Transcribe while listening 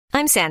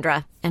I'm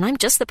Sandra, and I'm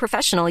just the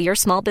professional your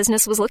small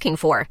business was looking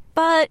for.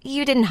 But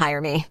you didn't hire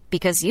me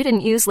because you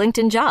didn't use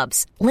LinkedIn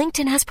Jobs.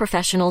 LinkedIn has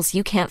professionals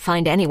you can't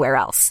find anywhere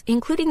else,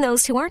 including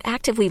those who aren't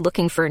actively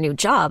looking for a new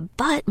job,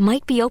 but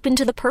might be open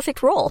to the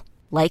perfect role,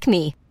 like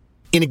me.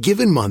 In a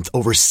given month,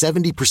 over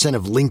 70%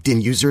 of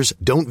LinkedIn users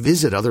don't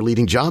visit other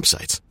leading job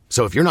sites.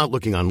 So if you're not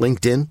looking on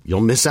LinkedIn,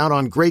 you'll miss out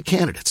on great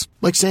candidates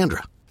like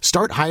Sandra.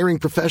 Start hiring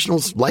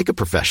professionals like a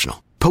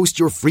professional. Post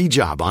your free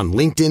job on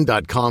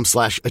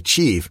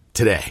linkedin.com/achieve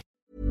today.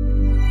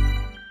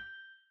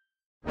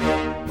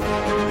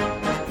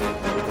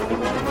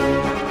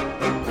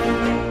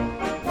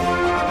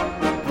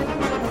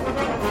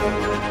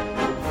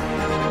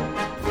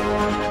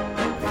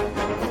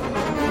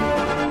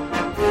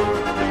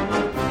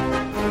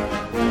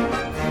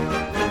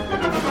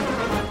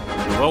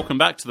 Welcome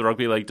back to the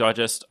Rugby League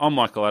Digest. I'm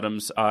Michael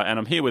Adams, and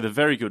I'm here with a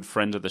very good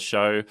friend of the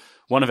show,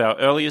 one of our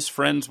earliest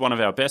friends, one of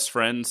our best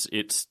friends.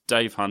 It's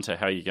Dave Hunter.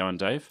 How are you going,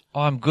 Dave?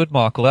 I'm good,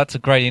 Michael. That's a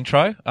great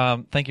intro.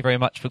 Thank you very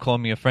much for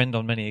calling me a friend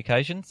on many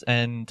occasions,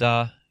 and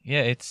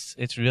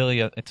it's really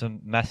a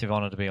massive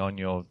honour to be on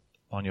your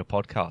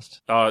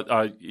podcast.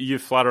 You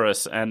flatter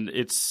us, and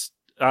it's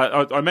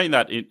I mean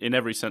that in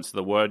every sense of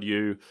the word.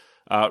 You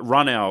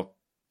run our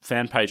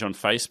fan page on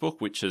Facebook,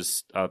 which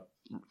is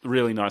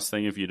really nice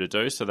thing of you to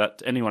do, so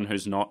that anyone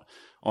who's not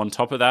on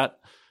top of that,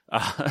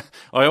 I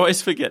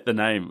always forget the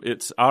name.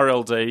 It's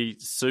RLD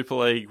Super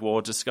League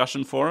War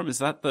Discussion Forum. Is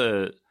that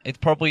the? It's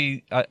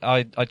probably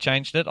I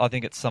changed it. I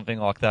think it's something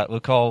like that.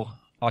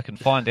 I can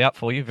find out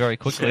for you very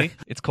quickly.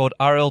 It's called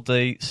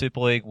RLD Super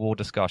League War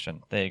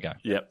Discussion. There you go.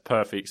 Yeah,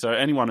 perfect. So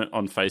anyone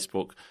on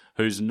Facebook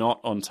who's not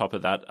on top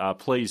of that,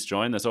 please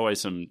join. There's always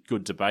some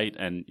good debate,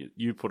 and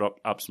you put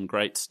up some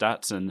great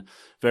stats and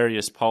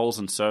various polls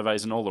and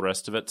surveys and all the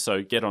rest of it.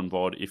 So get on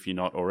board if you're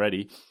not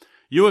already.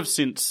 You have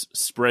since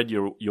spread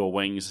your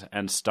wings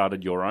and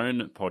started your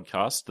own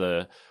podcast,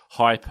 the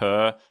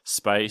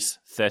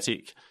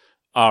Hyper-Space-Thetic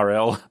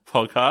RL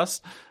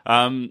podcast.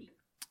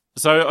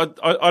 So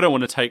I don't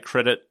want to take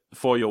credit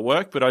for your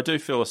work, but I do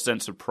feel a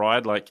sense of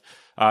pride. Like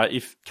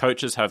if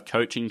coaches have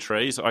coaching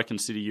trees, I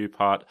consider you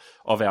part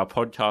of our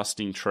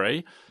podcasting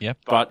tree. Yep.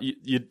 But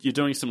you're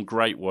doing some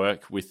great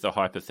work with the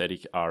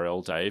Hypothetic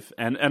RL, Dave.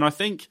 And I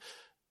think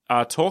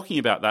talking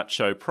about that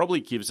show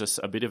probably gives us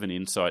a bit of an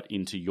insight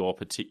into your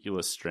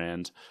particular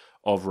strand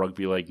of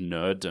rugby league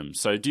nerddom.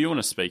 So do you want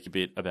to speak a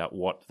bit about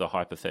what the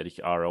Hypothetic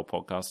RL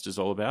podcast is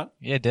all about?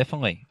 Yeah,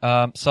 definitely.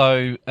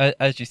 So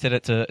as you said,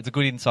 it's a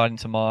good insight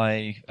into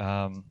my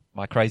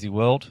my crazy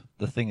world,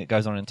 the thing that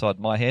goes on inside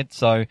my head.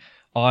 So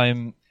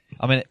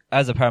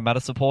as a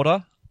Parramatta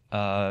supporter,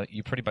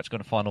 you're pretty much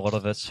going to find a lot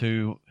of us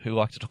who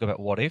like to talk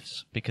about what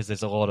ifs, because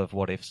there's a lot of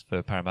what ifs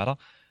for Parramatta.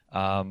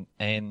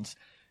 And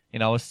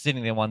I was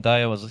sitting there one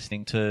day, I was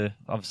listening to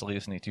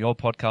your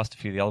podcast, a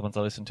few of the other ones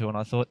I listened to, and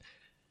I thought,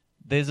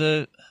 there's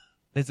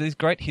these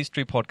great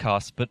history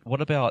podcasts, but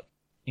what about,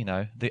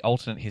 the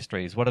alternate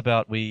histories? What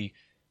about we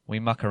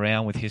muck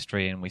around with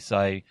history and we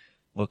say,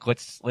 look,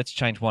 let's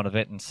change one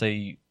event and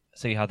see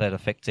how that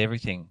affects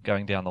everything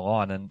going down the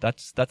line. And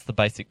that's the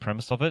basic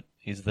premise of it,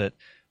 is that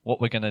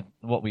what we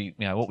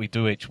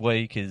do each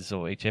week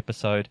or each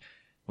episode,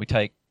 we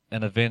take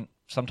an event,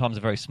 sometimes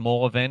a very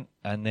small event,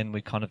 and then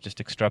we kind of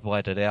just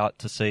extrapolate it out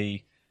to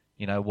see,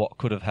 what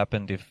could have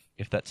happened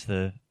if that's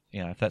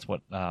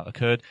what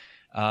occurred.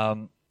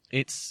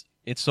 It's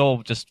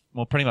all just,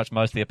 pretty much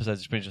most of the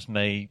episodes is pretty just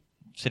me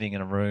sitting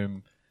in a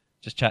room,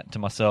 just chatting to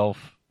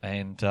myself,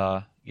 and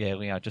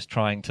just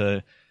trying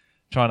to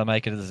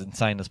make it as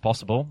insane as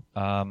possible.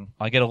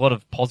 I get a lot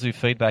of positive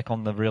feedback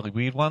on the really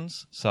weird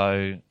ones,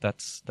 so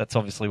that's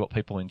obviously what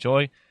people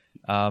enjoy.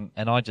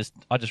 And I just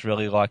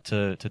really like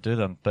to do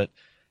them. But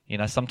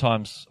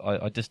sometimes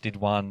I just did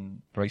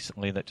one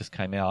recently that just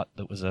came out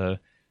that was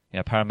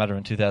Parramatta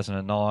in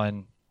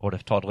 2009. Would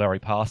have tied Larry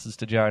Passes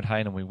to Jared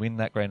Hayne, and we win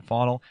that grand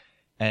final.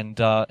 And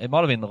it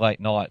might have been the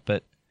late night,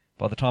 but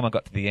by the time I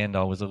got to the end,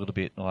 I was a little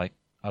bit like,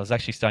 I was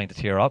actually starting to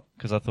tear up,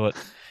 because I thought,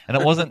 and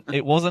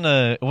it wasn't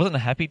a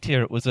happy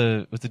tear. It was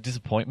a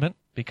disappointment,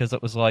 because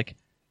it was like,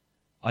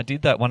 I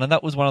did that one, and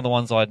that was one of the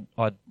ones I'd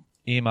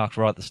earmarked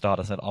right at the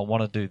start. I said, I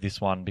want to do this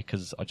one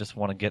because I just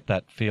want to get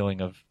that feeling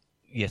of,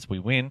 yes, we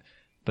win.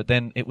 But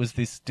then it was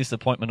this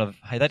disappointment of,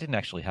 hey, that didn't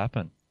actually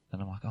happen.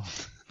 And I'm like, oh.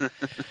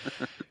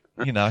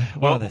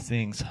 One of those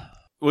things.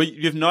 Well,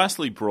 you've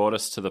nicely brought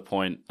us to the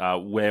point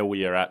where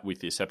we are at with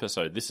this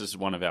episode. This is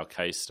one of our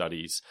case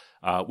studies,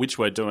 which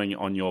we're doing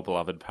on your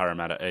beloved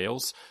Parramatta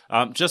Eels.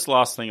 Just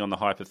last thing on the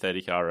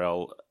Hypothetic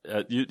RL,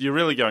 you're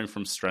really going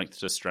from strength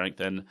to strength,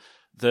 and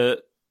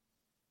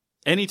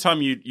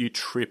anytime you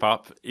trip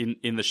up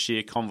in the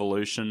sheer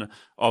convolution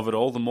of it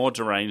all, the more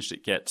deranged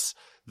it gets,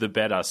 the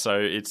better. So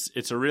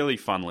it's a really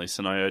fun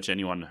listen. I urge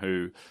anyone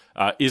who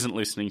isn't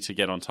listening to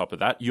get on top of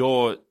that.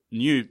 Your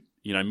new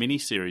mini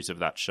series of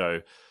that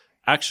show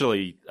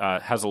actually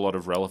has a lot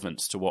of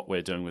relevance to what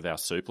we're doing with our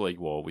Super League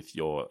war with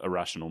your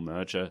Irrational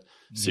Merger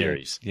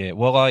series. Yeah.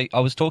 Well, I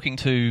was talking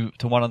to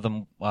one of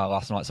them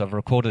last night, so I've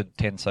recorded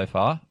 10 so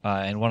far,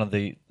 and one of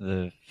the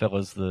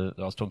fellas that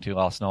I was talking to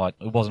last night,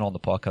 it wasn't on the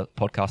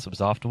podcast, it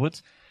was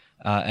afterwards,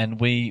 and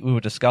we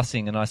were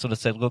discussing, and I sort of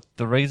said, look,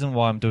 the reason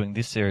why I'm doing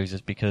this series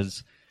is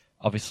because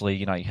obviously,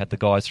 you had the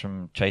guys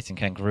from Chasing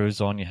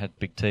Kangaroos on, you had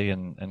Big T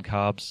and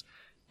Carbs,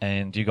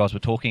 and you guys were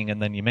talking,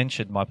 and then you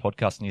mentioned my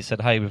podcast, and you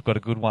said, hey, we've got a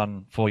good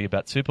one for you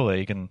about Super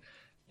League, and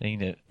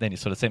then you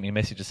sort of sent me a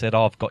message and said,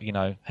 oh, I've got,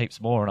 heaps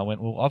more, and I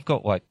went, well, I've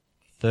got like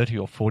 30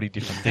 or 40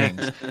 different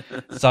things.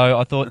 So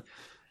I thought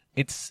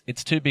it's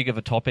too big of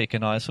a topic,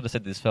 and I sort of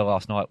said to this fellow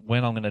last night,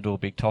 when I'm going to do a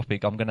big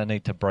topic, I'm going to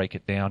need to break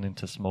it down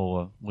into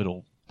smaller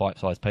little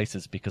bite-sized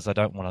pieces, because I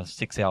don't want a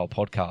 6-hour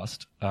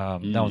podcast.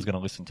 No one's going to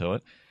listen to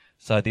it.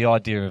 So the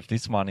idea of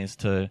this one is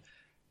to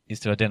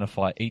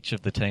identify each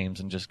of the teams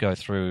and just go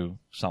through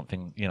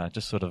something,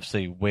 just sort of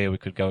see where we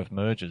could go with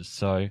mergers.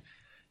 So,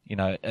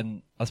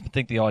 and I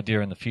think the idea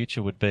in the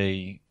future would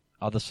be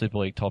other Super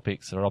League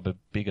topics or other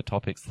bigger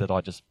topics that I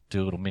just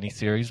do a little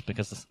mini-series,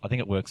 because I think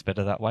it works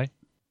better that way.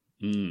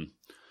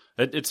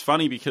 It's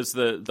funny because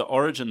the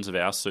origins of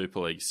our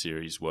Super League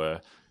series were,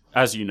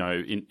 as you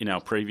know, in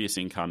our previous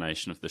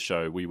incarnation of the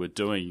show, we were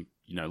doing,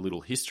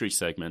 little history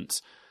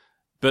segments.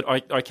 But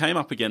I came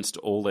up against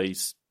all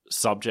these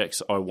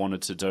subjects I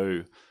wanted to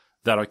do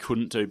that I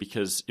couldn't do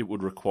because it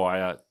would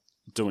require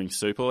doing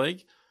Super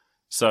League.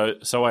 So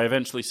I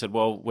eventually said,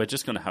 well, we're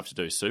just going to have to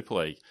do Super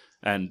League.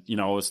 And,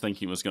 I was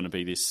thinking it was going to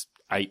be this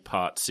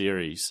 8-part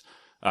series.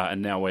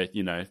 And now we're,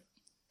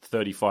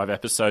 35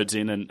 episodes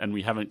in and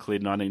we haven't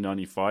cleared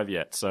 1995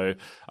 yet. So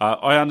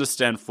I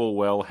understand full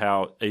well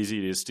how easy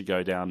it is to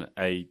go down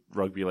a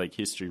rugby league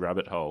history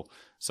rabbit hole.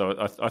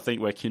 So I think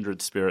we're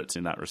kindred spirits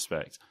in that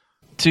respect.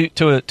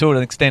 To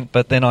an extent,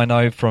 but then I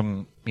know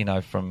from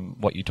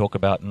what you talk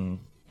about and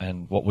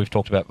what we've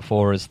talked about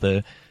before is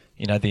the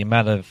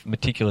amount of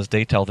meticulous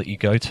detail that you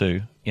go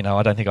to.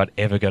 I don't think I'd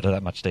ever go to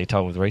that much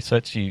detail with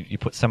research. You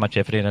put so much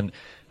effort in, and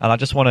I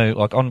just want to,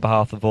 like, on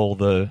behalf of all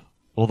the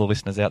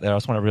listeners out there, I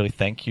just want to really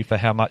thank you for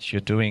how much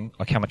you're doing,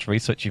 like how much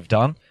research you've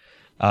done,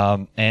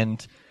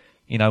 and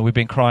we've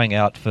been crying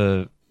out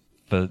for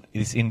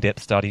this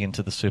in-depth study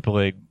into the Super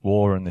League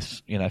war and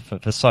this,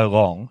 for so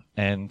long,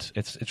 and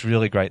it's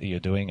really great that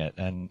you're doing it.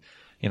 And,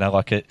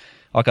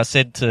 like I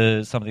said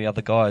to some of the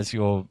other guys,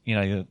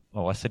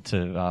 I said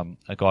to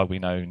a guy we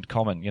know in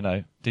common,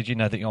 did you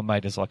know that your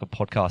mate is like a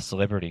podcast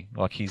celebrity?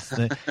 Like he's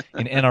in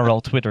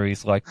NRL Twitter,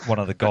 he's like one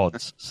of the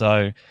gods.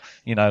 So,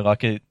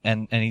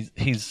 and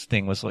his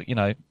thing was like,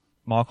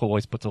 Michael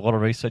always puts a lot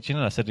of research in,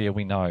 and I said, yeah,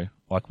 we know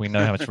how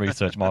much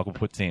research Michael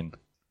puts in.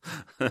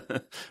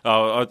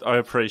 I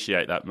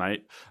appreciate that,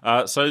 mate.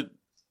 So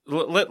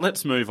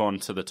let's move on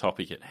to the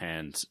topic at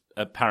hand,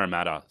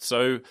 Parramatta.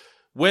 So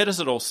where does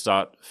it all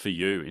start for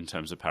you in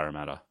terms of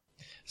Parramatta?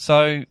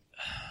 So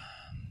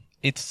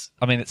it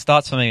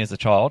starts for me as a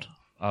child.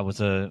 I was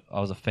a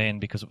fan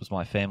because it was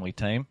my family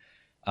team.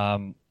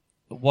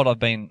 What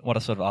I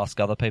sort of ask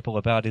other people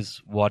about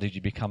is, why did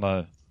you become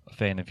a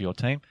fan of your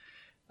team?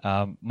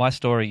 My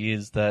story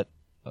is that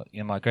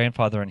my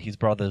grandfather and his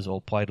brothers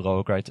all played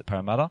lower grades at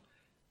Parramatta.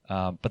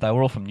 But they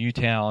were all from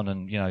Newtown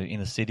and, in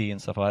the city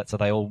and stuff like that, so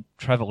they all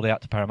travelled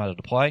out to Parramatta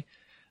to play.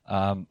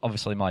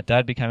 Obviously, my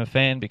dad became a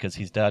fan because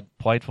his dad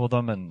played for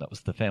them, and that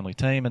was the family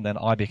team, and then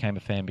I became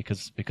a fan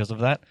because of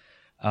that.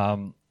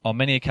 On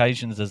many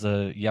occasions as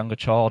a younger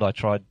child, I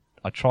tried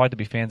to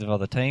be fans of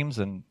other teams,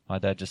 and my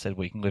dad just said,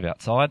 we can live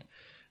outside.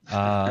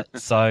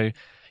 So,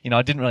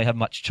 I didn't really have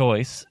much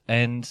choice,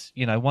 and,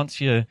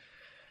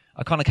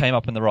 I kind of came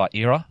up in the right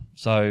era.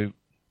 So,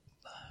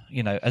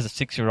 as a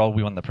 6-year-old,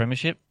 we won the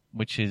premiership,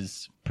 which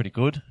is pretty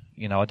good.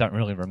 I don't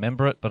really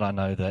remember it, but I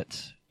know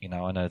that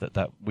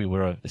we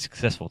were a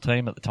successful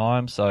team at the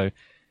time, so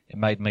it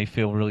made me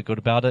feel really good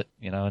about it,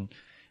 and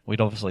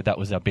that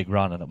was our big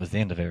run, and it was the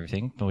end of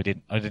everything. I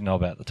didn't know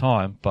about it at the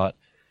time, but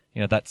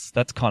that's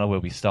kind of where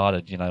we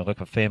started,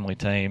 like a family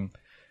team.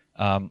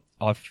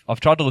 I've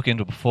tried to look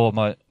into it before.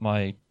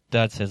 My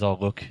dad says, oh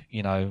look,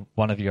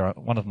 one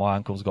of my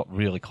uncles got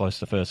really close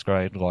to first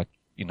grade, like,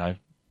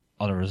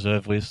 on a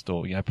reserve list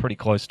or, pretty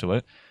close to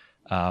it.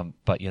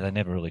 But yeah, they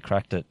never really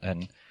cracked it.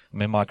 And I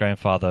mean, my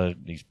grandfather,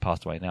 he's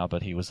passed away now,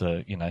 but he was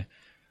a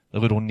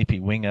little nippy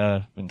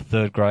winger in the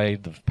 3rd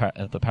grade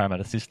of the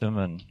Parramatta system.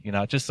 And,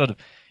 just sort of,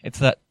 it's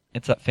that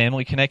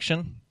family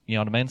connection, you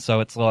know what I mean?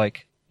 So it's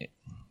like,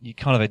 you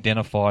kind of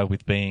identify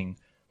with being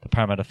the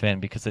Parramatta fan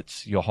because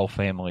it's your whole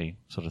family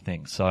sort of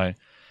thing. So,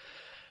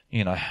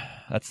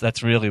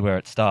 that's really where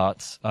it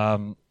starts.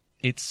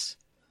 It's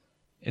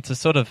a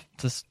sort of,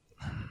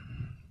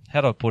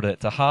 how do I put it?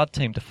 It's a hard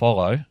team to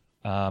follow.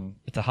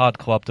 It's a hard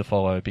club to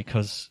follow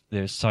because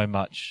there's so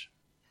much,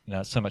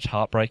 so much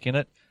heartbreak in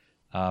it.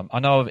 I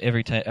know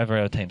every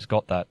other team's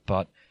got that,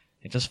 but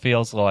it just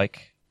feels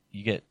like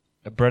you get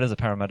bred as a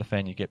Parramatta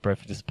fan, you get bred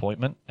for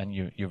disappointment, and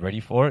you're ready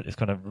for it.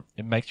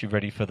 It makes you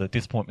ready for the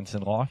disappointments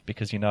in life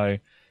because you're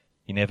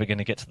never going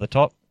to get to the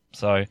top.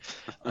 So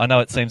I know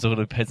it seems a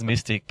little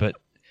pessimistic, but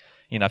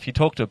if you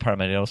talk to a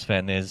Parramatta Eels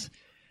fan, there's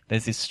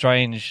this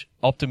strange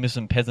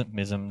optimism,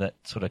 pessimism that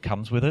sort of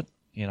comes with it.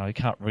 You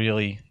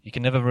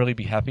can never really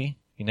be happy.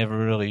 You're never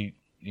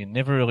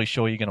really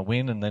sure you're going to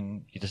win, and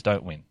then you just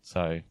don't win.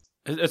 So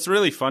it's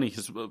really funny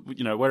because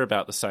we're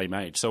about the same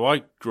age. So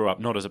I grew up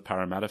not as a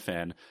Parramatta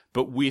fan,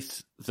 but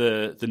with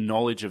the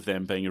knowledge of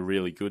them being a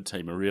really good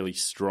team, a really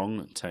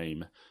strong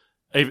team.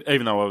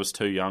 Even though I was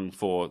too young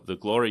for the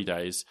glory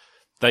days,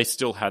 they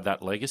still had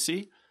that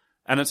legacy.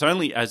 And it's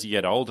only as you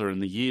get older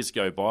and the years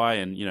go by,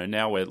 and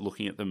now we're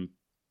looking at them,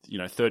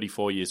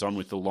 34 years on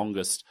with the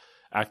longest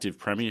active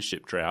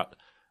premiership drought.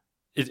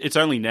 It's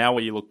only now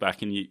where you look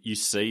back and you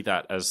see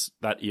that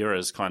era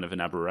as kind of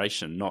an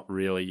aberration, not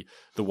really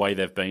the way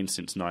they've been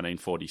since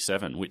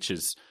 1947, which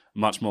is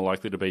much more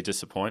likely to be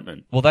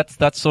disappointment. Well,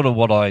 that's sort of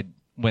what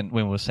when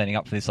we were setting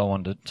up for this, I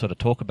wanted to sort of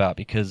talk about,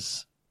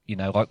 because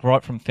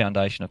right from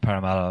foundation of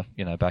Parramatta,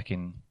 back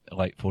in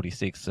late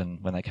 46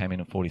 and when they came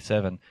in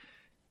 47,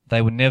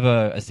 they were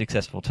never a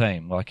successful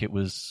team. Like, it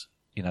was,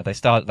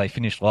 they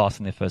finished last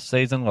in their first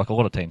season, like a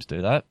lot of teams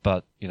do that,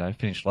 but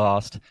finished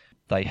last.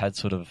 They had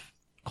sort of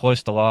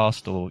close to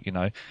last, or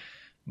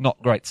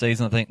not great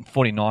season. I think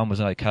 49 was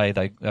okay.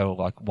 They were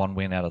like one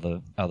win out of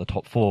the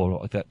top four,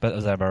 like that, but it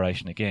was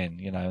aberration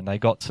again. And they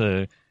got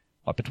to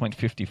like between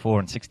 54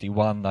 and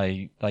 61.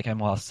 They came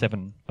last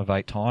 7 of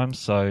 8 times.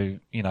 So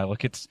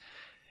like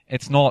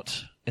it's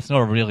not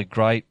a really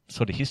great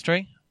sort of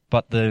history.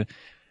 But the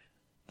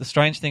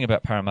strange thing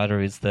about Parramatta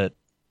is that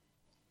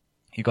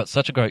you've got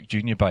such a great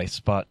junior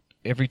base, but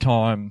every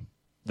time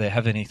they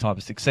have any type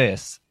of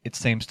success, it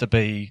seems to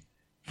be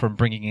from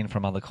bringing in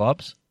from other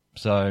clubs.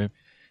 So,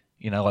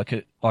 like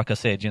I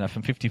said,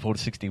 from 54 to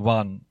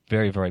 61,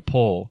 very, very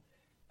poor.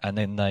 And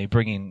then they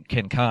bring in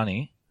Ken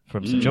Carney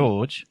from St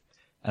George,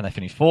 and they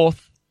finish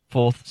fourth,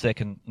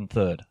 second, and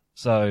third.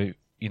 So,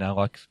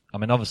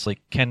 obviously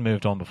Ken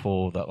moved on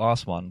before that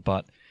last one,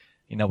 but,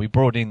 we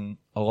brought in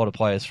a lot of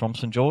players from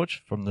St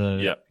George, from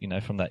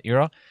from that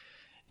era.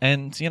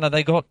 And,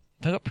 they got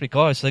pretty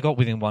close. They got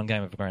within one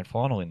game of a grand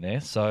final in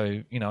there.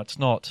 So, it's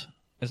not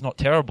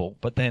terrible.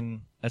 But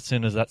then, as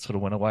soon as that sort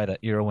of went away, that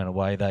era went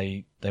away,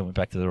 they went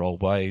back to their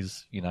old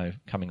ways,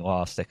 coming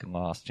last, second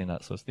last,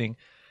 that sort of thing.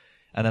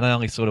 And then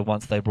only sort of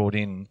once they brought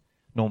in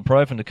Norm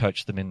Provan to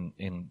coach them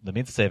in the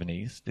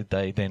mid-70s, did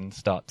they then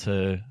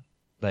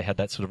they had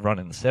that sort of run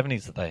in the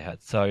 70s that they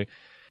had. So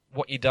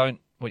what you don't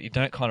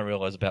kind of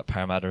realise about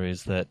Parramatta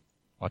is that,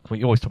 like,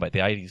 we always talk about the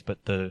 80s,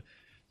 but the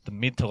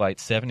mid to late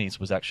 70s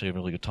was actually a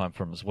really good time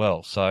for them as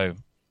well. So,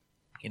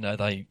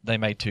 they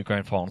made 2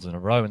 grand finals in a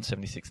row in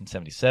 76 and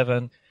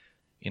 77.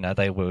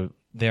 They were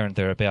there and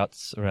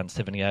thereabouts around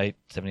 78,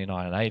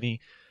 79 and 80.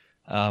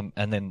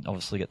 And then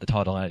obviously get the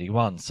title in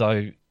 81.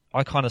 So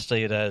I kind of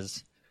see it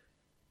as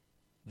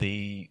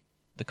the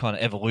kind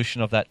of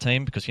evolution of that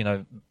team, because,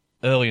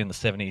 early in the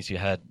 70s you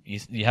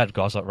had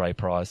guys like Ray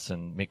Price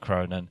and Mick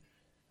Cronin,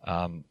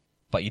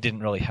 but you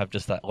didn't really have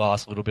just that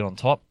last little bit on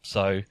top.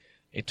 So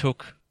it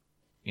took,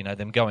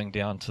 them going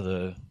down to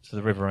the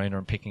Riverina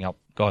and picking up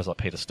guys like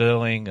Peter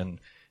Sterling,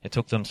 and it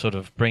took them sort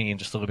of bringing in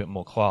just a little bit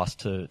more class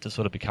to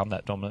sort of become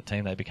that dominant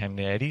team they became in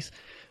the 80s.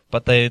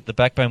 But the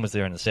backbone was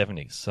there in the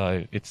 70s.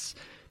 So it's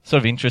sort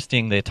of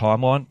interesting, their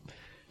timeline.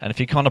 And if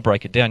you kind of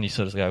break it down, you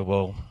sort of go,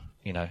 well,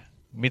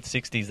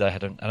 mid-60s they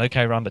had an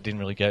okay run, but didn't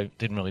really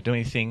do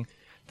anything.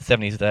 The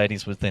 70s, the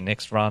 80s was their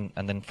next run.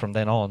 And then from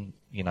then on,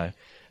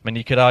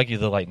 you could argue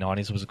the late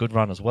 90s was a good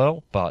run as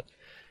well, but,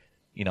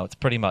 it's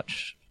pretty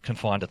much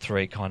confined to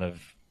three kind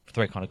of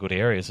good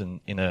areas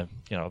in a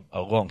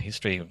long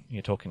history.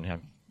 You're talking,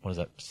 what is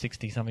that,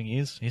 60-something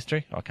years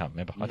history? I can't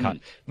remember. I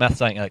can't.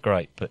 Maths ain't that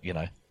great, but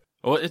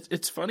Well,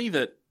 it's funny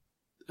that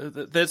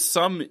there's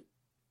some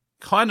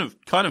kind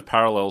of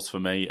parallels for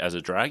me as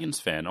a Dragons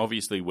fan.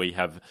 Obviously, we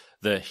have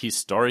the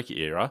historic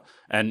era,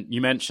 and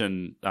you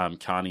mentioned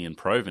Carney and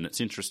Provan.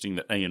 It's interesting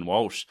that Ian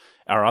Walsh,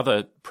 our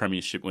other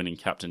premiership-winning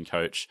captain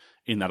coach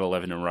in that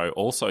 11 in a row,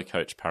 also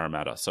coached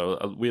Parramatta. So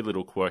a weird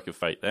little quirk of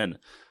fate then.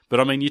 But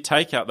I mean, you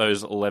take out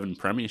those 11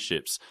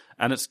 premierships,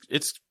 and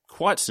it's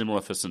quite similar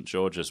for St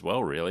George as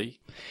well, really.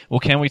 Well,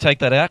 can we take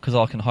that out? Because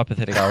I can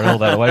hypothetically all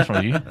that away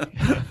from you.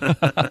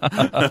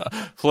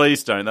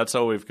 Please don't. That's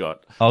all we've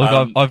got. Oh,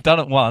 look, I've done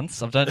it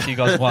once. I've done it to you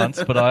guys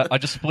once, but I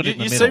just split it in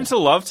the middle. You seem to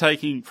love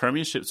taking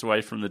premierships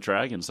away from the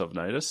Dragons, I've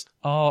noticed.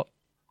 Oh,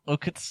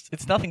 look,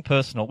 it's nothing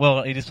personal. Well,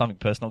 it is something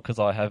personal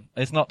because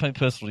it's not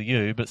personal to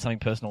you, but something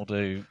personal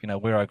to,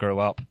 where I grew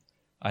up.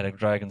 I had a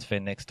Dragons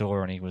fan next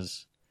door, and he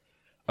was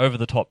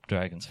over-the-top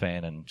Dragons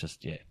fan, and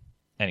just, yeah.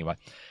 Anyway.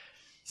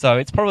 So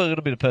it's probably a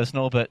little bit of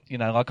personal, but,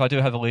 I do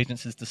have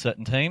allegiances to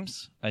certain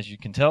teams. As you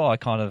can tell, I've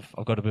got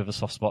a bit of a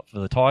soft spot for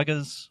the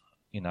Tigers.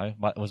 It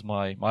was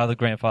my other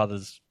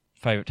grandfather's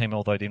favourite team,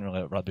 although he didn't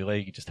really like rugby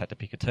league. He just had to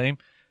pick a team.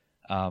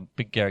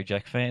 Big Gary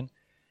Jack fan.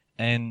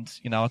 And,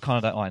 I kind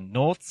of don't mind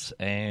Norths,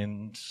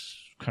 and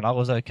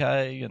Cronulla's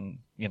okay, and,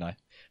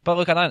 But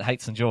look, I don't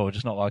hate St George.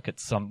 It's not like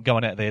it's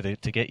going out there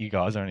to get you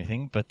guys or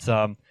anything. But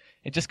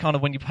it just kind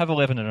of, when you have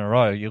 11 in a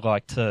row, you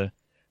like to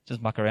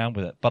just muck around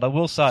with it. But I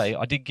will say,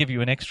 I did give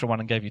you an extra one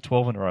and gave you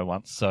 12 in a row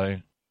once, so...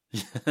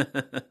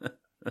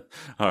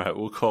 All right,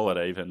 we'll call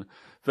it even.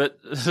 But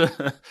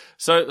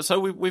so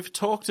we've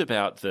talked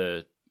about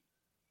the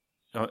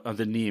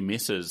near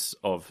misses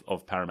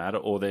of Parramatta,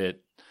 or their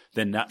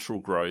natural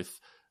growth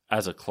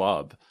as a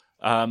club.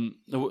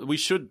 We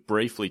should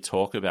briefly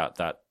talk about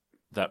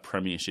that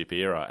premiership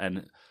era,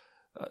 and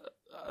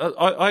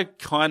I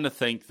kind of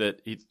think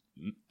that it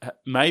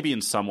maybe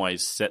in some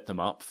ways set them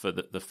up for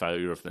the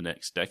failure of the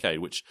next decade,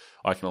 which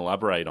I can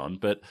elaborate on.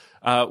 But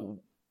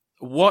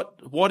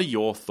what are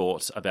your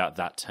thoughts about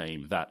that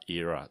team, that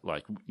era?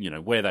 Like,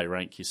 where they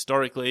rank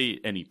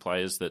historically? Any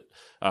players that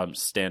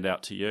stand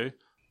out to you?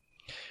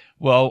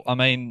 Well, I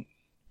mean,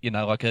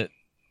 I'll put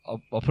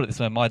it this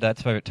way: my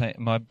dad's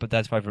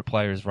favorite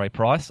player is Ray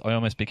Price. I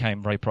almost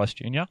became Ray Price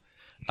Jr.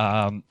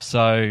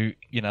 So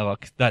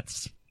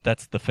that's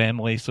the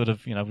family sort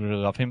of. We really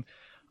love him.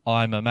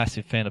 I'm a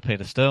massive fan of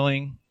Peter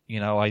Sterling.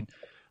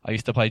 I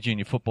used to play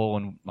junior football,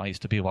 and I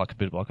used to be like a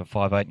bit like a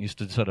 5'8", and used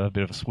to sort of a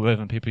bit of a swerve,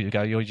 and people would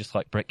go, "You're just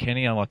like Brett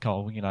Kenny." I'm like,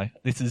 "Oh,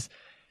 this is."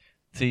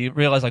 So you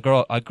realise I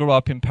grew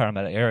up in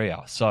Parramatta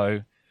area,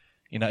 so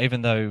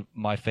even though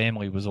my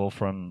family was all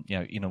from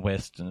inner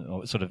west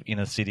and sort of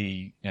inner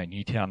city,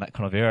 Newtown, that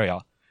kind of area,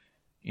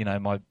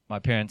 my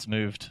parents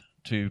moved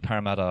to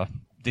Parramatta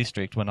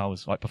district when I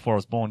was before I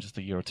was born, just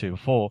a year or two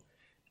before,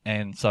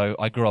 and so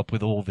I grew up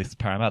with all this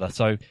Parramatta.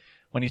 So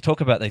when you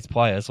talk about these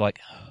players,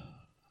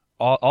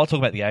 I'll talk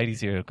about the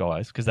 80s era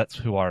guys because that's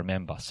who I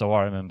remember. So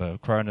I remember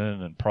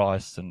Cronin and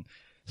Price and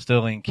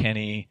Sterling,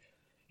 Kenny.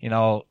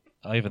 I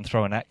even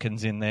throw an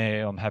Atkins in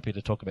there. I'm happy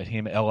to talk about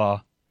him.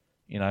 Ella,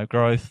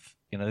 Growth.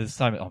 There's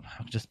so many.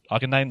 I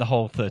can name the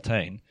whole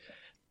 13,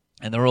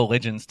 and they're all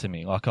legends to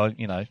me.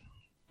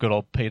 Good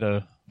old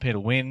Peter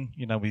Wynn.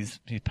 With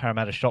his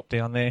Parramatta shop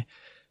down there,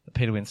 the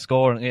Peter Wynn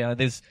score, and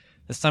there's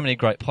so many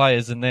great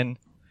players. And then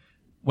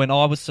when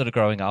I was sort of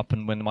growing up,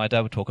 and when my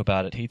dad would talk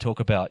about it, he'd talk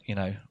about,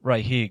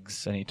 Ray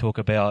Higgs, and he'd talk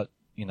about,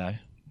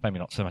 maybe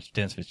not so much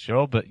Dennis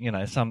Fitzgerald, but,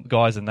 some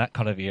guys in that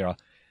kind of era.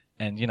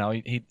 And,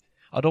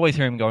 I'd always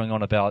hear him going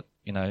on about,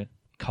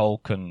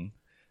 Colk and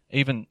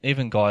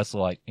even guys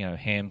like,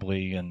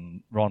 Hambley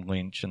and Ron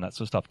Lynch and that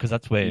sort of stuff, because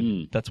that's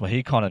where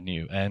he kind of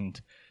knew.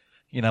 And,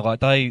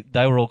 they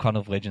were all kind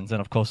of legends.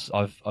 And of course,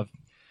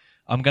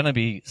 I'm going to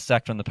be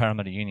sacked from the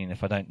Parramatta Union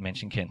if I don't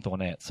mention Ken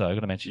Thornett, so I've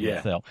got to mention him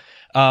as well.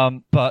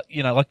 But,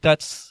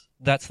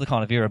 that's the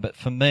kind of era. But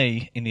for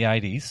me, in the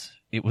 80s,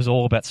 it was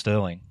all about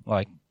Sterling.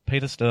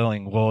 Peter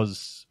Sterling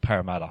was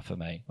Parramatta for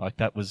me.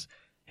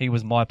 He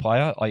was my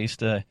player.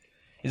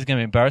 This is going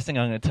to be embarrassing.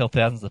 I'm going to tell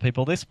thousands of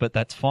people this, but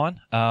that's fine.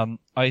 I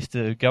used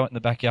to go out in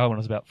the backyard when I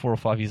was about 4 or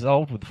 5 years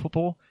old with the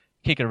football,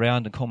 kick it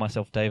around and call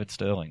myself David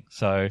Sterling.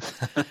 So,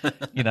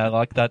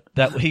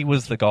 that he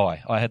was the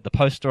guy. I had the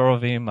poster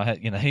of him.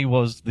 He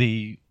was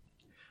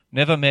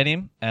never met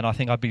him, and I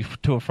think I'd be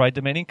too afraid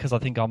to meet him because I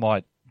think I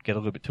might get a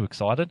little bit too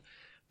excited.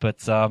 But,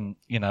 it's one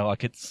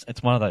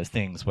of those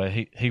things where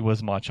he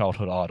was my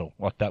childhood idol.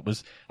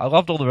 I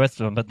loved all the rest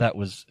of them, but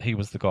he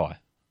was the guy.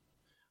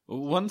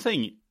 One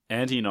thing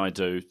Andy and I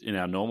do in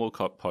our normal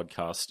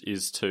podcast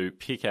is to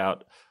pick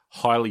out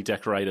highly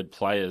decorated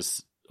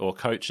players or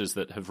coaches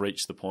that have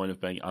reached the point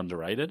of being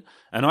underrated.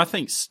 And I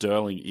think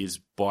Sterling is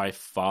by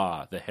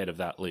far the head of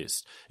that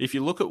list. If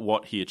you look at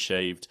what he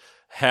achieved,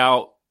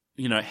 how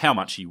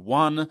much he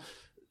won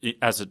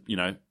as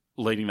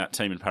leading that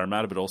team in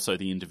Parramatta, but also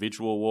the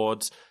individual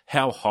awards,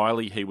 how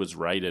highly he was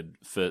rated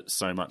for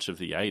so much of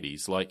the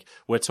 80s.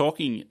 We're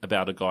talking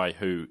about a guy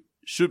who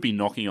should be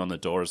knocking on the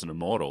door as an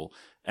immortal,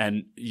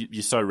 and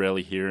you so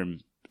rarely hear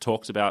him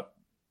talked about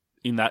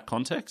in that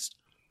context.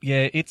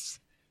 Yeah,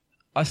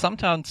 I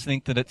sometimes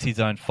think that it's his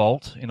own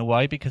fault in a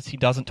way because he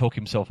doesn't talk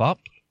himself up.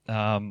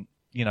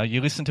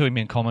 You listen to him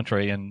in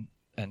commentary and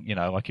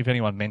if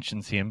anyone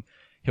mentions him,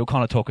 he'll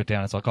kind of talk it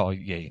down. It's like, oh,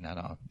 yeah,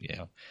 no,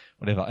 yeah,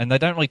 whatever. And they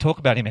don't really talk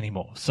about him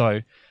anymore.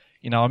 So,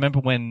 I remember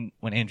when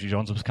Andrew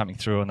Johns was coming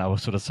through and they were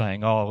sort of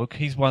saying, oh, look,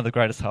 he's one of the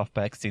greatest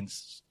halfbacks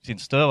since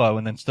Sterlo.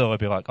 And then Sterlo would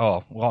be like,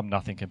 oh, well, I'm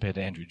nothing compared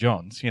to Andrew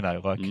Johns,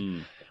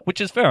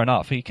 which is fair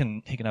enough. He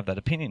can have that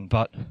opinion,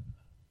 but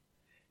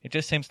it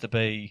just seems to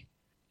be,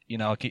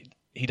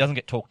 he doesn't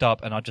get talked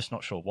up, and I'm just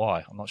not sure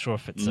why. I'm not sure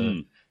if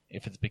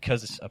it's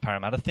because it's a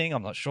Parramatta thing.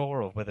 I'm not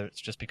sure, or whether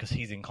it's just because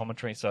he's in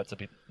commentary, so it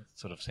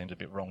sort of seems a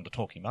bit wrong to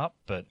talk him up.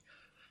 But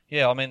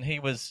yeah, I mean, he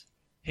was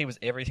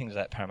everything to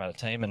that Parramatta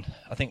team, and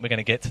I think we're going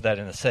to get to that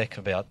in a sec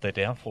about their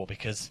downfall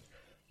because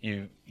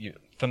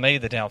for me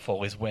the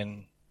downfall is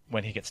when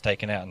he gets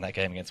taken out in that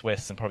game against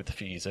West, and probably the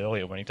few years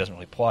earlier when he doesn't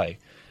really play.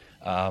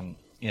 The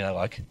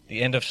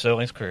end of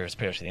Sterling's career is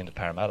especially the end of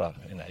Parramatta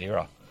in that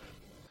era.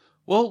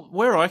 Well,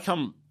 where I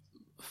come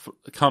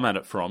at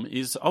it from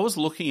is I was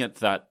looking at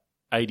that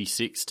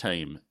 86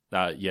 team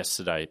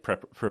yesterday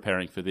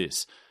preparing for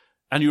this,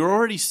 and you're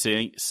already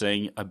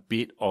seeing a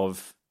bit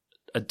of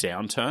a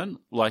downturn.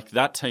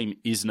 That team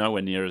is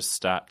nowhere near as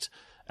stacked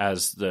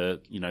as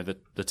the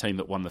team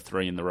that won the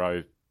 3 in the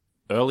row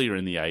earlier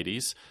in the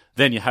 80s.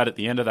 Then you had at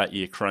the end of that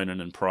year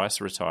Cronin and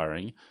Price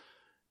retiring.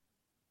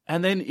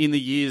 And then in the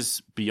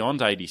years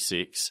beyond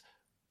 86,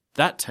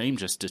 that team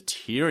just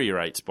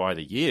deteriorates by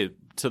the year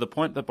to the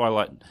point that by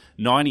like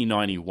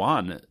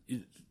 90-91,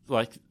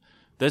 like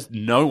there's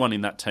no one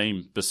in that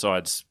team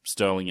besides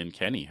Sterling and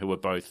Kenny who are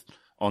both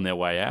on their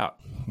way out.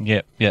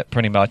 Yeah,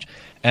 pretty much.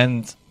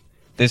 And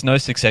there's no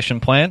succession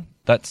plan.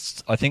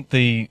 I think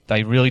they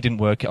really didn't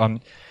work. I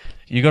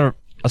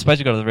suppose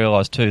you got to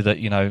realise too that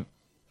in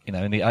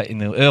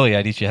the early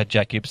 80s you had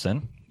Jack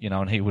Gibson,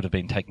 and he would have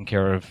been taking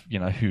care of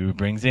who he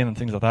brings in and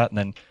things like that. And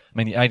then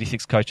the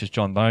 86 coach is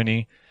John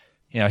Boney.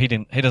 He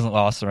doesn't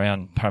last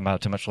around Parramatta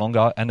too much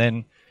longer. And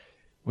then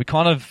we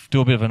kind of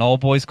do a bit of an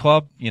old boys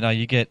club. You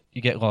get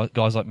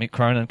guys like Mick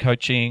Cronin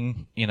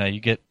coaching.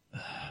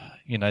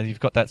 You've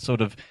got that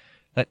sort of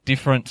that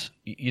different.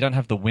 You don't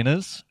have the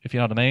winners, if you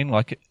know what I mean.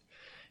 Like it's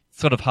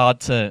sort of hard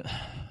to.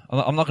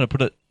 I'm not going to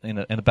put it in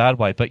a bad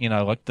way, but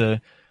like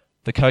the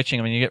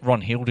coaching. You get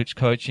Ron Hilditch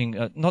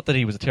coaching. Not that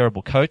he was a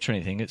terrible coach or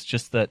anything. It's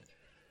just that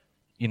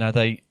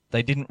they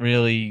didn't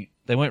really.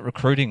 They weren't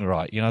recruiting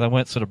right. They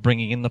weren't sort of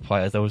bringing in the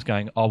players. They was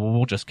going, oh, well,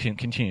 we'll just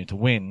continue to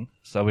win,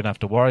 so we don't have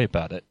to worry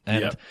about it.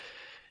 And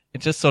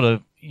It's just sort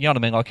of, you know what I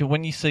mean? Like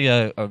when you see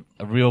a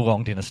real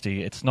long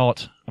dynasty, it's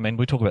not,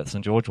 we talk about the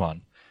St. George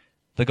one.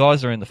 The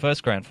guys that are in the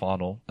first grand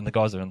final and the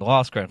guys that are in the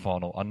last grand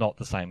final are not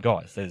the same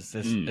guys.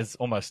 There's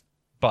almost,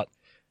 but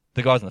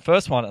the guys in the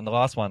first one and the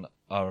last one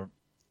are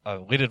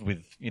littered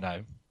with,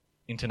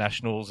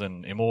 internationals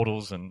and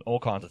immortals and all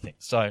kinds of things.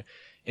 So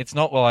it's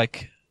not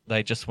like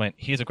they just went,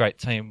 here's a great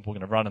team, we're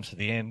going to run them to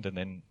the end and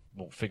then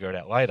we'll figure it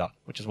out later,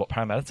 which is what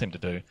Parramatta seemed to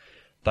do.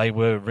 They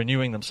were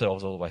renewing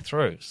themselves all the way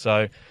through.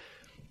 So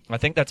I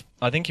think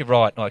you're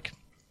right. Like,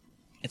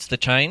 it's the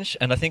change.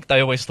 And I think they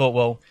always thought,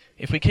 well,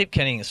 if we keep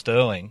Kenny and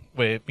Sterling,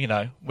 we're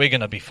going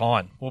to be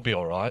fine. We'll be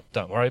all right.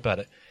 Don't worry about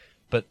it.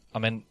 But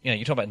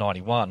you talk about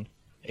 91,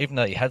 even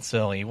though he had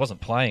Sterling, he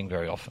wasn't playing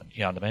very often.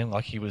 You know what I mean?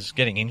 Like he was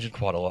getting injured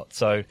quite a lot.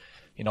 So,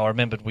 I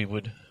remembered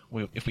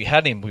if we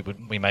had him,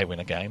 we may win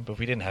a game, but if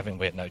we didn't have him,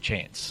 we had no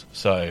chance.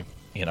 So,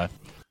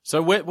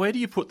 So where do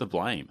you put the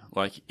blame?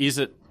 Like, is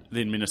it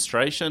the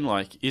administration?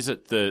 Like, is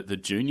it the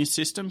junior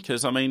system?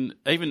 Because, even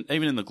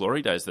in the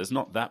glory days, there's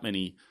not that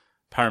many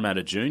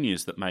Parramatta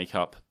juniors that make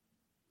up,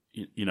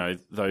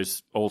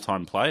 those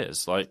all-time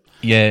players. Like,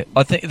 yeah,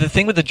 I think the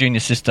thing with the junior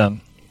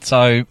system,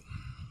 so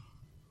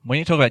when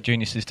you talk about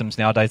junior systems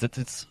nowadays,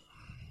 it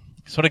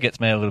sort of gets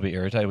me a little bit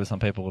irritated with some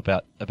people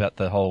about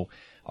the whole,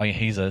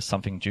 he's a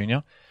something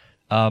junior.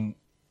 A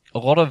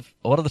lot of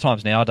the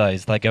times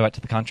nowadays, they go out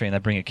to the country and they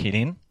bring a kid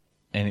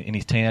in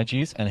his teenage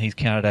years, and he's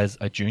counted as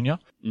a junior.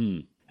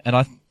 Mm. And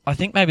I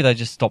think maybe they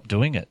just stopped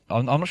doing it.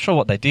 I'm not sure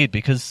what they did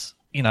because,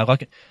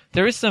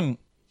 there is some,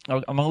 I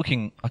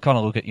kind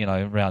of look at,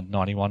 around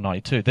 91,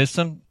 92. There's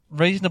some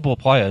reasonable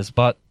players,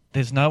 but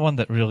there's no one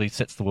that really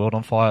sets the world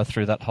on fire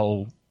through that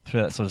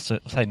sort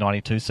of, say,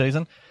 92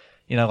 season.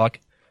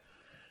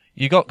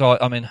 You got guys,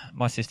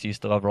 my sister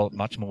used to love Robert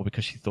much more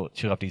because she thought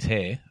she loved his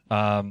hair.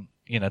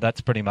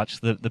 That's pretty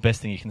much the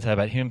best thing you can say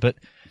about him. But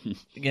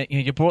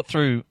you brought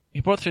through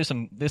there's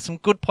some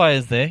good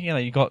players there.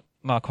 You got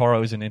Mark Horrow,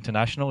 who's an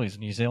international, he's a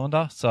New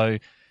Zealander. So,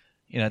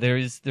 there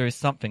is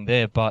something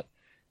there, but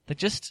I'm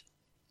just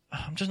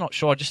not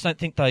sure. I just don't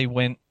think they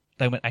went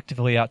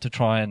actively out to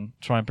try and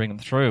bring them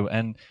through.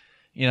 And,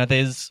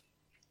 there's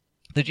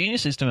the junior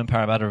system in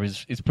Parramatta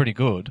is pretty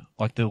good,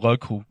 like the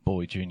local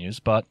boy juniors,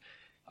 but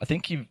I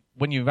think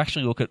when you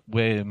actually look at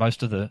where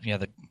most of the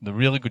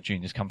really good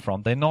juniors come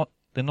from, they're not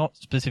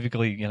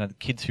specifically, the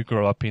kids who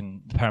grew up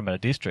in the Parramatta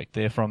district.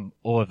 They're from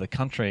all over the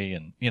country,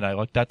 and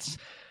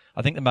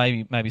I think that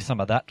maybe some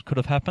of that could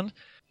have happened.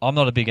 I'm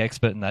not a big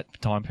expert in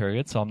that time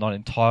period, so I'm not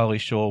entirely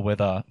sure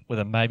whether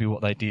maybe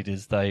what they did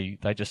is they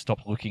just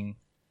stopped looking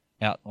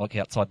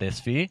outside their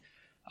sphere.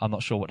 I'm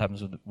not sure what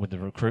happens with the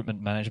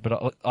recruitment manager,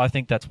 but I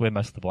think that's where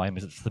most of the blame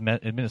is. It's the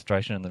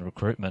administration and the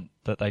recruitment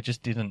that they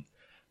just didn't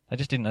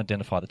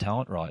identify the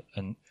talent right,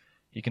 and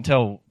you can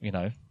tell,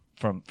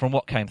 from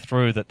what came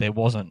through that there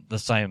wasn't the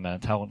same amount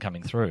of talent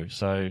coming through.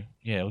 So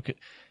yeah,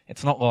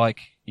 it's not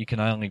like you can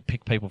only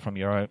pick people from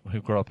your own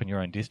who grew up in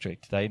your own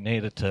district. They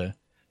needed to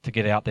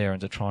get out there and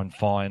to try and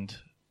find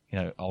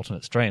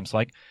alternate streams.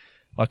 Like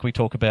we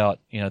talk about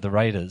the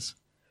Raiders.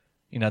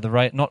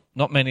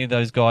 Not many of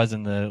those guys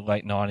in the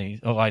late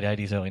 90s or late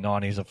 80s, early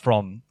 90s are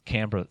from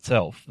Canberra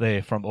itself.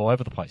 They're from all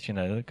over the place.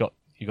 You've got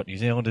New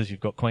Zealanders, you've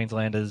got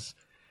Queenslanders.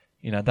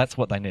 That's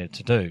what they needed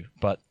to do,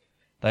 but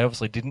they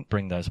obviously didn't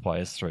bring those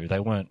players through. They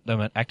weren't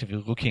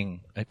actively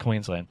looking at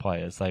Queensland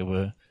players. They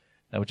were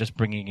just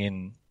bringing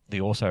in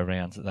the also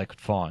rounds that they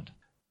could find.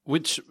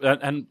 Which,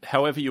 and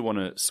however you want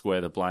to square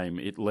the blame,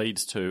 it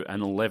leads to an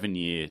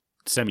 11-year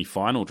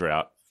semi-final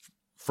drought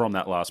from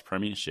that last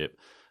premiership.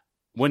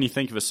 When you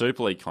think of a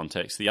Super League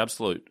context, the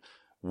absolute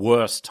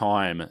worst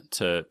time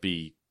to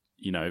be,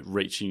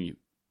 reaching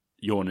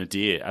your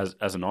nadir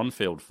as an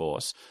on-field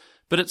force.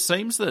 But it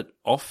seems that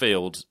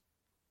off-field,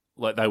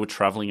 like they were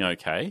travelling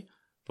okay.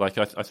 Like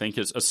I think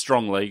it's a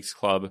strong leagues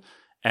club,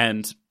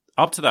 and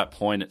up to that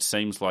point, it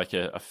seems like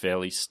a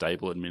fairly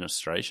stable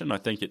administration. I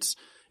think it's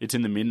it's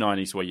in the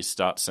mid-90s where you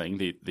start seeing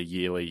the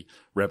yearly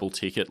Rebel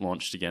ticket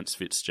launched against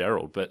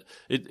Fitzgerald. But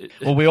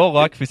well, we all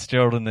like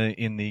Fitzgerald in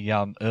the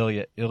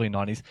early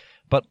 90s,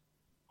 but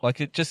like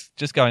it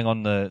just going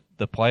on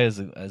the players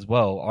as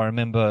well. I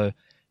remember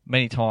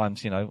many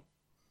times,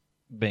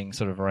 being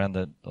sort of around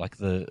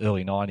the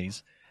early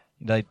 90s,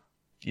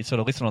 you sort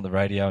of listen on the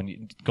radio and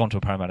you'd gone to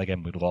a Parramatta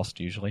game, we'd lost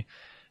usually.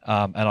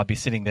 And I'd be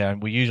sitting there,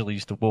 and we usually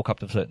used to walk up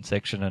to a certain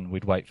section, and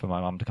we'd wait for my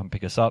mum to come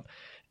pick us up.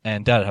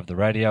 And Dad would have the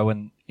radio,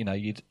 and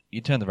you'd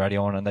turn the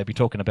radio on, and they'd be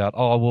talking about,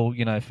 oh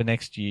well, for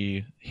next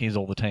year, here's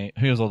all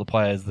the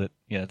players that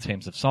the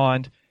teams have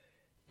signed,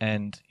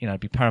 and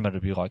it'd be Parramatta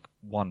to be like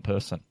one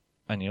person,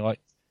 and you're like,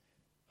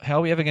 how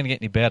are we ever going to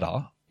get any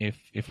better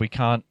if we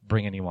can't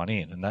bring anyone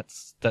in? And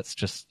that's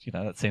just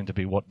that seemed to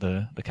be what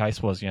the case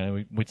was.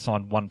 We'd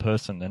signed one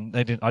person, and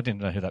I didn't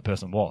know who that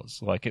person was.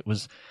 Like it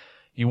was.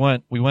 We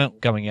weren't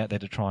going out there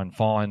to try and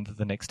find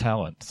the next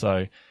talent.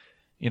 So,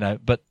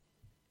 but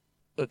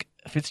look,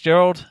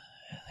 Fitzgerald,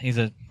 he's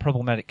a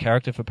problematic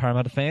character for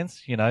Parramatta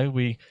fans.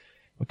 We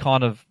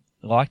kind of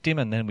liked him,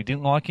 and then we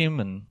didn't like him,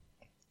 and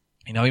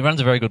he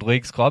runs a very good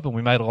leagues club, and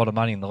we made a lot of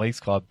money in the leagues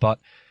club, but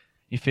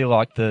you feel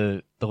like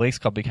the leagues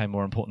club became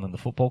more important than the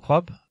football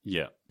club.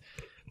 Yeah.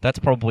 That's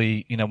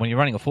probably, when you're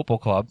running a football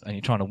club and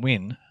you're trying to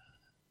win,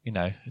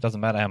 it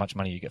doesn't matter how much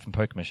money you get from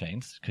poker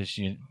machines, because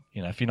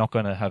if you're not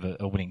going to have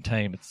a winning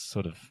team, it's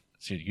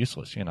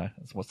useless.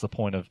 What's the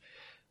point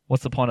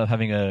of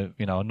having a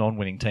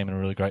non-winning team in a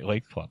really great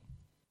league club?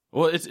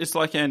 Well, it's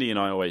like Andy and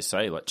I always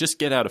say, like, just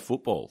get out of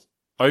football,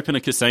 open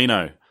a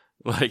casino.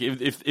 Like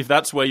if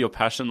that's where your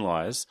passion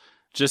lies,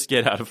 just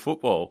get out of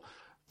football.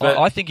 But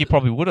I think he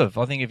probably would have.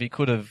 I think if he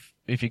could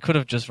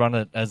have just run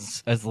it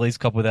as the leagues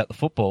club without the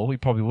football, he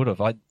probably would have.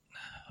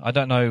 I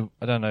don't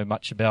know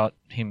much about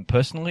him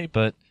personally,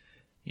 but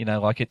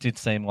it did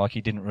seem like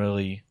he didn't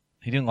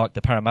like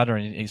the Parramatta,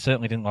 and he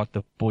certainly didn't like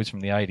the boys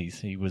from the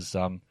 80s.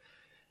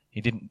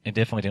 He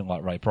definitely didn't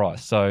like Ray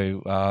Price.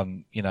 So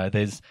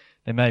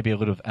there may be a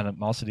little of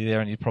animosity there,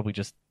 and he probably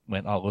just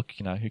went, oh look,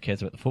 who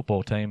cares about the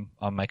football team?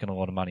 I'm making a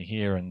lot of money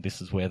here, and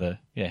this is where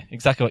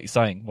exactly what you're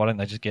saying. Why don't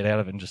they just get out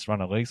of it and just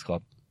run a leagues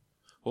club?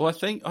 Well,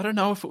 I don't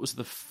know if it was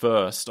the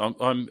first.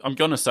 I'm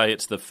going to say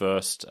it's the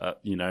first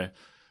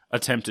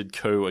attempted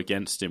coup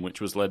against him,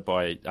 which was led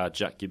by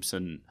Jack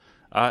Gibson.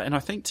 And I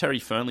think Terry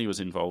Fernley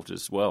was involved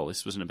as well.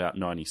 This was in about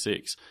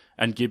 96.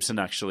 And Gibson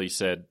actually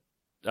said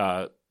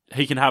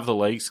he can have the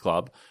leagues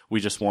club. We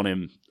just want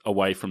him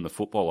away from the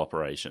football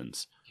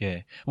operations.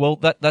 Yeah. Well,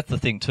 that's the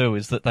thing too,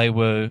 is that they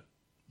were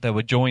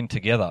joined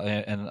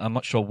together. And I'm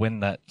not sure when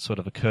that sort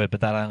of occurred,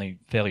 but that only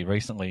fairly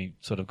recently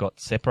sort of got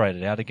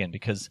separated out again,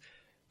 because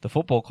the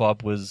football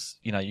club was,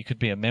 you could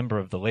be a member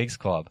of the leagues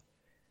club,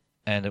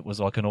 and it was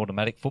like an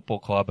automatic football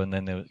club. And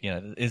then there,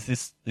 is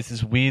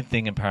this weird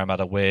thing in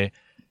Parramatta where,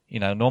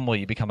 normally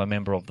you become a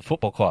member of the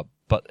football club,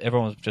 but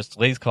everyone was just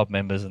leagues club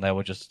members, and they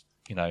were just,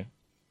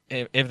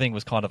 everything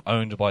was kind of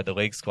owned by the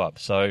leagues club.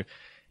 So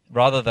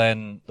rather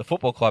than the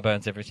football club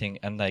owns everything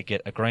and they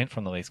get a grant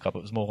from the leagues club,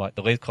 it was more like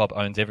the leagues club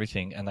owns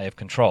everything and they have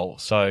control,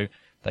 so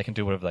they can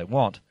do whatever they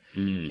want.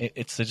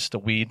 It's just a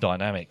weird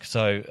dynamic.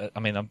 So,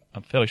 I'm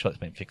fairly sure it's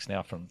been fixed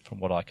now from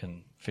what I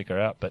can figure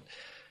out. But,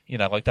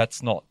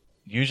 that's not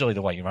usually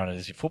the way you run it.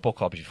 Is your football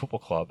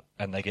club,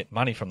 and they get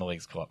money from the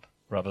leagues club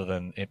rather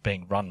than it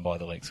being run by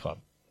the leagues club.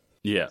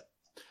 Yeah.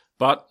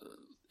 But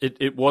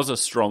it was a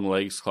strong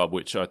leagues club,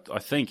 which I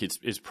think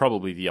is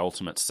probably the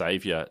ultimate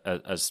saviour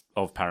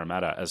of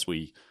Parramatta as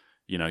we,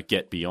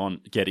 get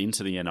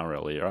into the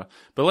NRL era.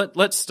 But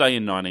let's stay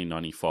in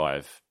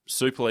 1995.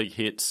 Super League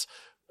hits.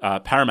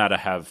 Parramatta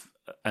have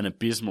an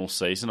abysmal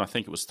season. I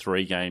think it was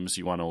 3 games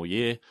you won all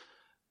year.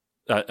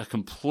 A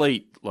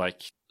complete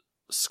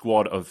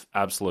squad of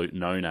absolute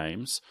no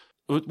names.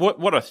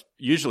 What I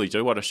usually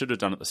do, what I should have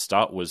done at the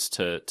start, was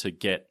to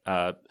get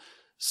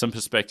some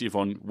perspective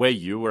on where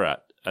you were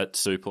at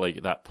Super League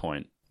at that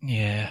point.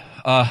 Yeah.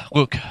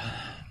 Look,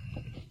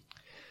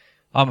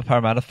 I'm a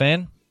Parramatta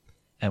fan,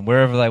 and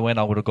wherever they went,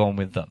 I would have gone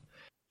with them.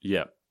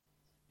 Yeah.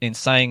 In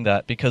saying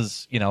that,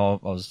 because I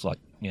was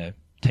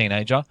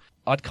teenager,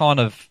 I'd kind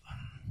of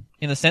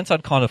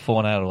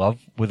fallen out of love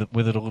with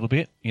it a little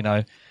bit.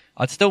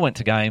 I'd still went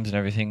to games and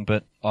everything,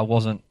 but I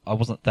wasn't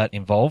that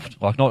involved,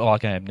 not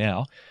like I am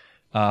now.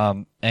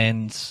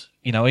 And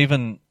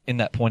even in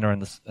that point,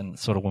 and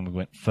sort of when we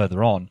went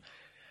further on,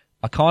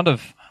 I kind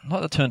of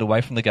not turned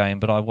away from the game,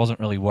 but I wasn't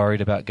really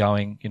worried about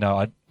going.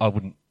 I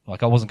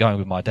wasn't going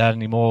with my dad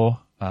anymore.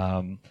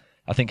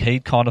 I think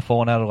he'd kind of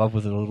fallen out of love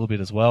with it a little bit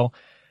as well,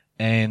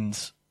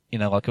 and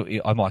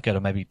I might go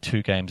to maybe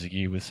 2 games a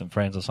year with some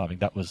friends or something.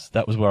 That was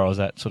where I was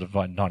at, sort of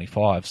like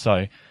 95. So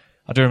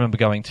I do remember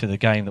going to the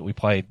game that we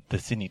played the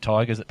Sydney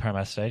Tigers at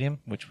Parramatta Stadium,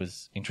 which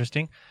was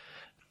interesting.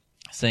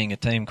 Seeing a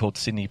team called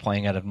Sydney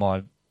playing out of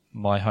my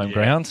home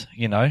ground,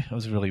 it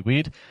was really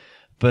weird.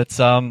 But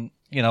I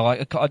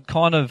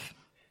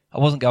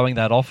wasn't going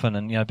that often,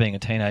 and being a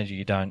teenager,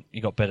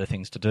 you got better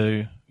things to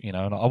do, and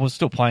I was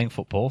still playing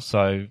football,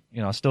 so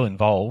I was still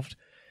involved,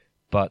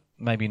 but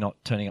maybe not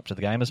turning up to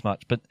the game as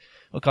much. But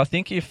look, I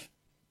think if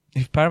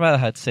if Parramatta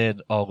had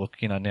said, "Oh, look,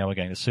 now we're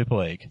going to Super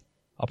League,"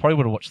 I probably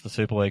would have watched the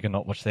Super League and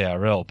not watched the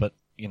ARL. But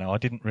I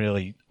didn't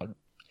really.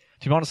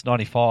 To be honest,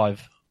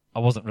 95, I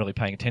wasn't really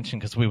paying attention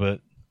because we were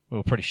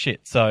pretty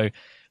shit. So,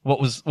 what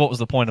was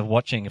the point of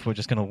watching if we're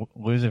just going to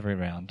lose every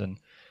round? And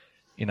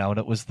and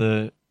it was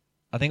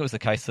I think it was the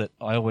case that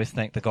I always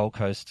thank the Gold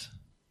Coast,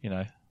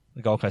 the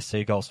Gold Coast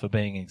Seagulls for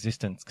being in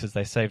existence because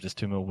they saved us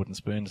 2 more wooden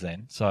spoons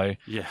then. So,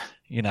 yeah,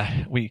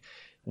 we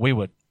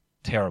were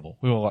terrible.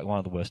 We were like one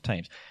of the worst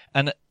teams.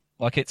 And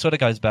it sort of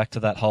goes back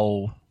to that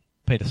whole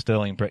Peter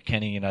Sterling, Brett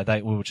Kenny,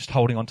 we were just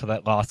holding on to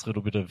that last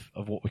little bit of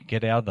what we could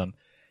get out of them.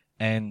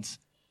 And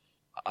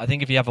I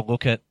think if you have a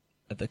look at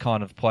the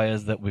kind of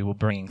players that we were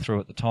bringing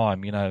through at the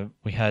time,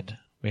 we had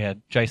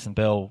Jason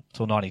Bell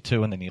till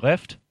 92 and then he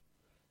left.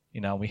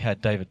 We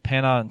had David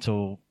Penner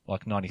until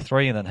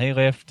 93 and then he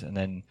left. And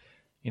then,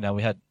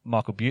 we had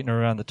Michael Buettner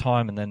around the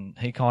time and then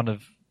he kind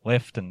of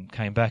left and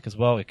came back as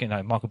well.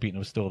 Michael Buettner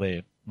was still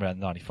there around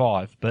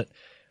 95. But,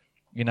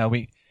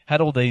 we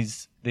had all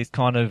these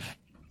kind of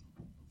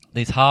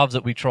these halves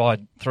that we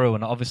tried through.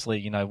 And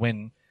obviously,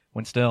 when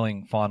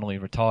Sterling finally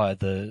retired,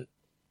 the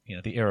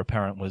heir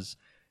apparent was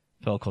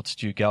a fellow called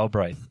Stu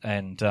Galbraith.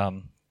 And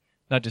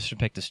no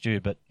disrespect to Stu,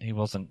 but he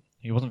wasn't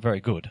very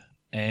good.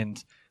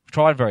 And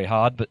tried very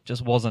hard, but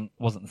just wasn't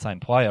the same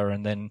player.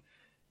 And then,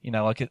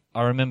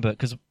 I remember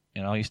because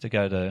I used to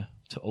go to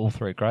all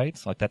 3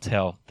 grades. That's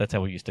how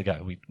we used to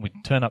go.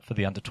 We'd turn up for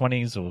the under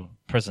 20s or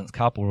President's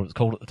Cup, or what it was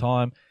called at the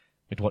time.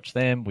 We'd watch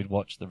them. We'd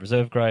watch the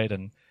reserve grade,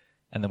 and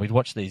then we'd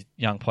watch these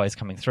young players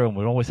coming through. And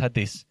we always had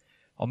this,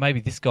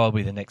 maybe this guy will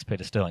be the next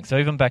Peter Sterling. So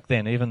even back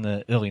then, even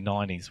the early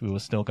 90s, we were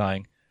still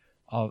going,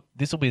 oh,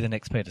 this will be the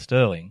next Peter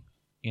Sterling,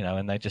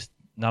 and they just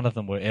none of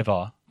them were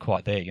ever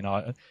quite there.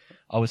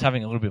 I was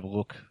having a little bit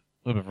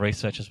of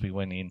research as we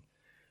went in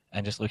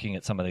and just looking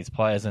at some of these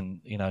players and,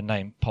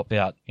 name popped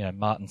out,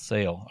 Martin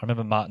Seal. I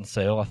remember Martin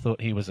Seal. I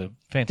thought he was a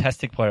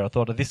fantastic player. I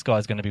thought, oh, this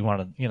guy's going to be one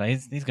of,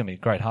 he's going to be a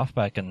great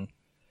halfback. And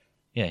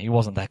yeah, he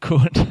wasn't that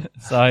good.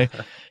 So,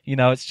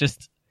 it's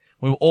just,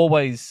 we were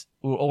always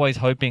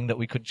hoping that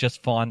we could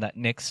just find that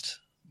next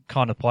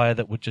kind of player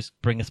that would just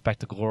bring us back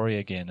to glory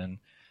again. And,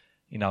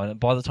 and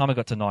by the time I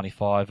got to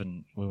 95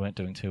 and we weren't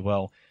doing too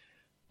well,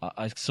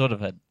 I sort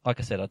of had, like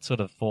I said, I'd sort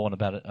of fallen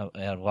out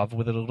of love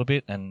with it a little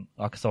bit, and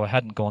so I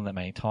hadn't gone that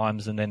many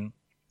times. And then,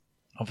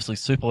 obviously,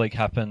 Super League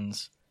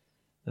happens.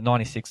 The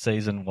 96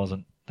 season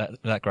wasn't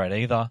that great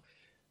either.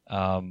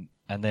 And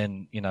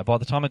then, by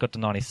the time I got to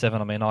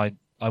 97,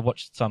 I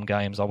watched some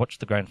games. I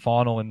watched the grand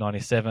final in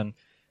 97,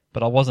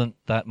 but I wasn't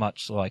that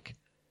much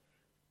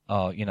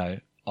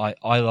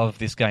I love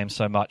this game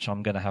so much,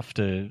 I'm going to have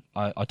to,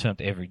 I turn up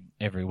to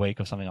every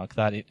week or something like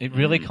that. It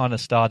really kind of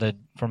started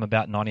from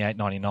about 98,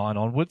 99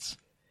 onwards,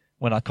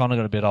 when I kind of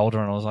got a bit older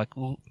and I was like,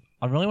 well,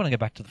 I really want to go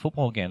back to the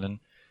football again. And,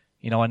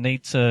 I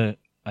need to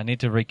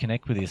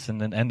reconnect with this.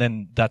 And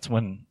then that's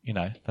when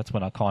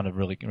I kind of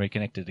really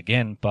reconnected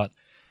again. But,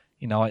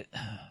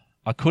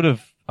 I could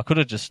have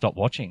just stopped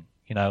watching,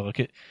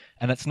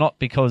 and it's not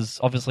because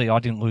obviously I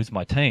didn't lose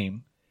my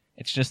team.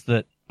 It's just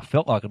that I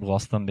felt like I'd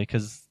lost them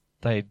because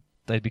they'd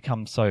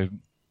become so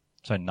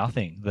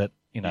nothing that,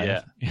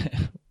 Yeah.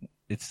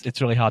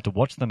 it's really hard to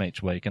watch them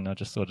each week. And I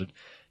just sort of,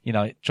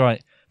 try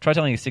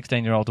telling a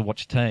 16-year-old to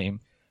watch a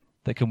team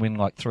that can win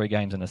 3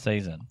 games in a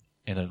season,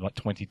 in a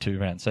 22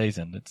 round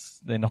season.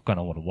 They're not going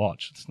to want to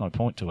watch. There's no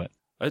point to it.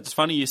 It's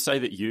funny you say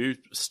that you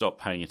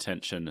stopped paying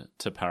attention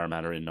to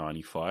Parramatta in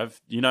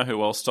 95. You know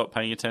who else stopped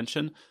paying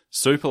attention?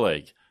 Super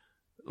League.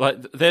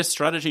 Their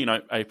strategy in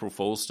April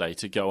Fool's Day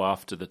to go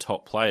after the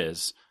top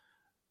players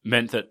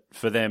meant that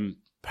for them,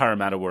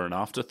 Parramatta were an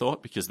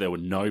afterthought because there were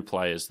no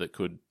players that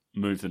could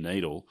move the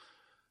needle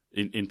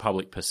in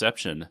public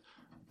perception.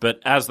 But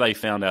as they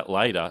found out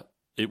later,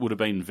 it would have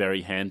been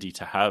very handy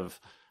to have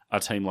a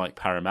team like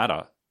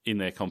Parramatta in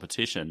their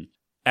competition.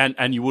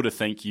 And you would have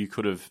think you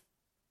could have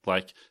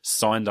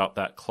signed up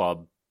that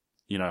club,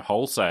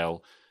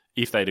 wholesale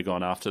if they'd have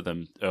gone after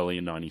them early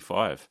in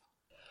 95.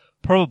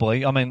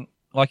 Probably.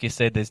 Like you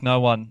said, there's no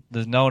one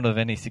of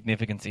any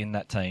significance in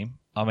that team.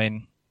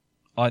 I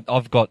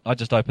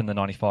just opened the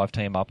 95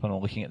 team up and I'm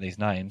looking at these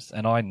names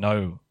and I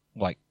know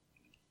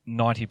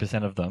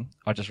 90% of them.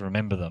 I just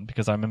remember them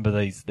because I remember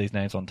these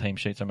names on team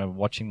sheets. I remember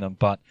watching them.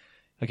 But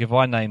if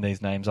I name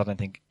these names, I don't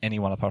think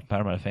anyone apart from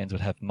Parramatta fans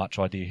would have much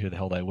idea who the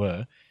hell they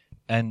were.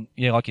 And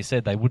yeah, like you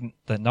said,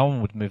 no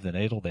one would move the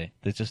needle there.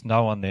 There's just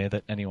no one there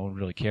that anyone would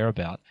really care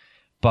about.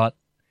 But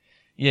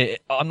yeah,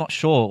 I'm not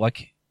sure.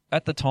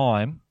 At the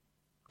time,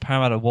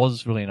 Parramatta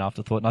was really an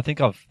afterthought, and I think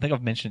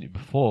I've mentioned it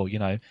before.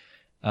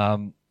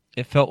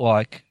 It felt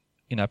like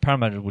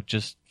Parramatta would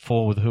just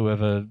fall with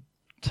whoever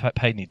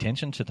paid any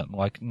attention to them.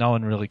 No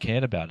one really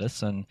cared about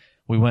us, and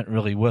we weren't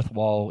really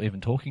worthwhile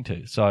even talking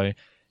to. So,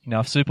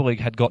 if Super League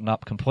had gotten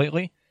up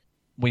completely,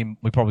 we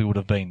probably would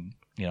have been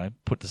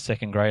put to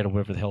second grade or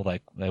whatever the hell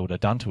they would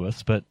have done to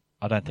us. But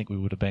I don't think we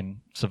would have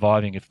been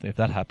surviving if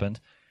that happened.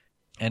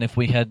 And if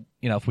we had,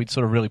 if we'd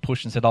sort of really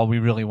pushed and said, oh, we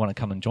really want to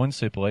come and join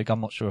Super League,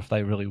 I'm not sure if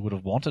they really would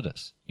have wanted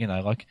us.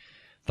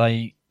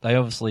 They they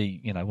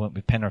obviously, went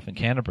with Penrith and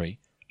Canterbury,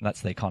 and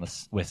that's their kind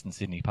of Western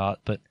Sydney part.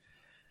 But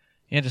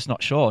yeah, just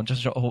not sure.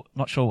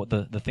 Not sure what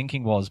the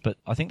thinking was, but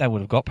I think they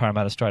would have got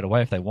Parramatta straight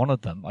away if they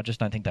wanted them. I just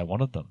don't think they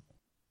wanted them.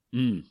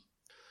 Mm.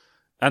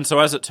 And so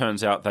as it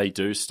turns out, they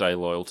do stay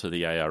loyal to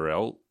the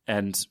ARL,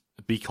 and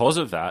because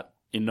of that,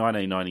 in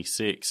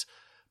 1996,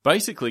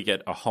 basically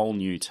get a whole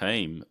new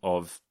team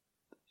of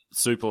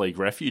Super League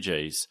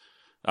refugees,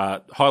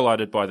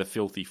 highlighted by the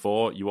Filthy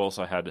Four. You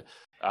also had...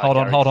 Hold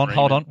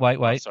on. Wait.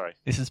 Oh, sorry.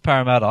 This is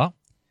Parramatta.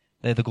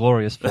 They're the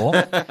Glorious Four.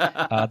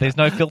 There's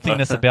no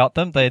filthiness about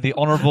them. They're the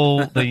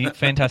Honourable, the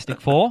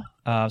Fantastic Four.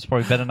 It's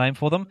probably a better name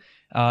for them.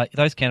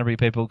 Those Canterbury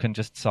people can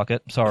just suck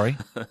it. Sorry,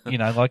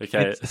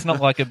 Okay. it's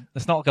not like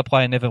a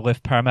player never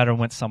left Parramatta and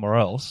went somewhere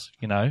else.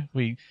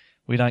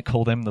 We don't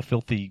call them the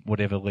filthy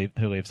whatever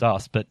who leaves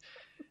us. But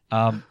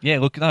that's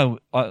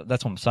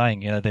what I'm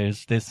saying.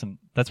 There's some.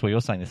 That's what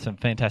you're saying. There's some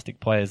fantastic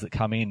players that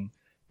come in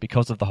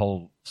because of the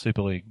whole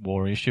Super League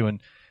war issue, and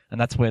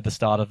that's where the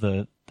start of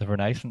the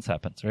renaissance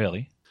happens.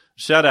 Really.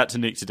 Shout out to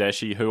Nick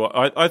Tedeschi, who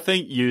I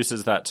think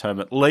uses that term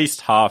at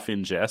least half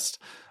in jest.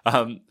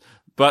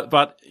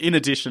 But in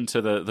addition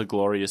to the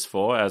Glorious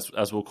Four,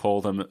 as we'll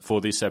call them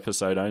for this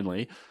episode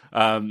only,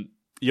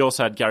 you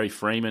also had Gary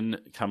Freeman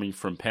coming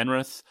from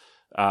Penrith,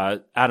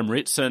 Adam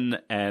Ritson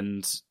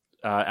and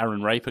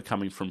Aaron Raper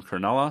coming from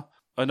Cronulla.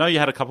 I know you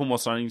had a couple more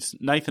signings.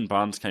 Nathan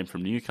Barnes came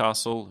from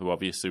Newcastle, who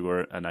obviously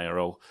were an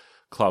ARL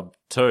club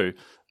too.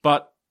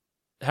 But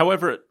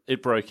however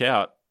it broke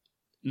out,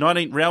 round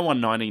 1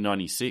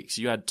 1996,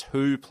 you had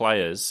 2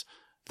 players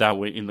that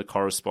were in the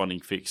corresponding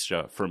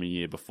fixture from a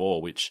year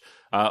before, which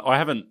I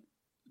haven't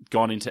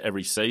gone into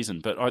every season,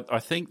 but I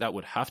think that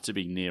would have to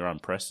be near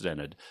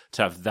unprecedented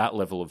to have that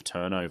level of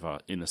turnover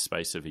in the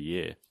space of a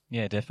year.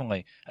 Yeah,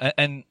 definitely.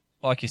 And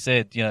like you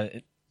said,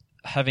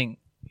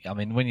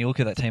 when you look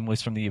at that team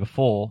list from the year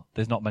before,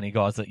 there's not many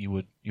guys that you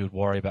would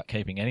worry about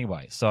keeping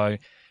anyway. So,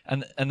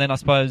 and then I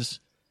suppose,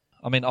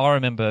 I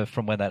remember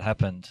from when that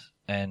happened,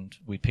 and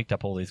we picked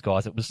up all these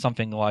guys. It was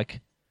something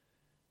like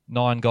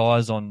 9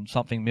 guys on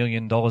something $1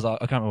 million. I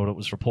can't remember what it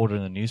was reported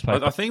in the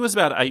newspaper. I think it was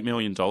about $8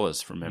 million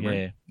from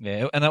memory.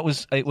 Yeah, and it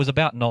was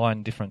about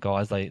 9 different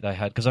guys they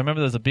had, because I remember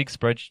there was a big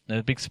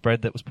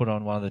spread that was put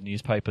on one of the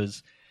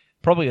newspapers,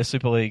 probably a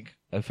Super League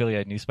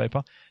affiliated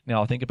newspaper.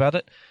 Now I think about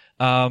it,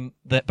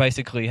 that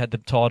basically had the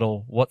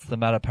title "What's the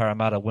Matter,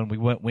 Parramatta?" when we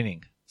weren't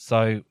winning.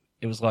 So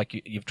it was like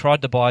you've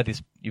tried to buy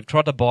the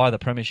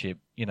premiership.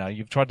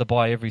 You've tried to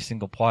buy every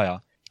single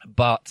player.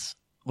 But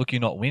look,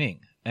 you're not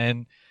winning,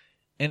 and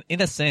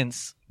in a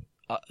sense,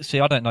 I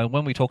don't know.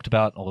 When we talked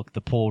about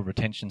the poor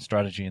retention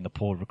strategy and the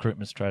poor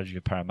recruitment strategy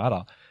of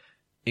Parramatta,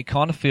 it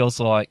kind of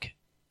feels like,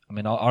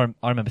 I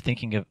remember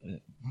thinking of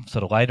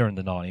sort of later in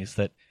the 90s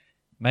that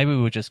maybe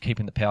we were just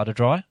keeping the powder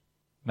dry.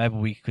 Maybe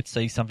we could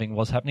see something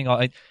was happening.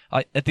 I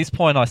at this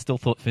point I still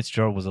thought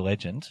Fitzgerald was a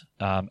legend,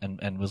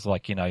 and was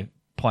like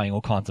playing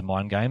all kinds of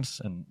mind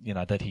games, and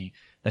that he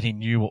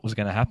knew what was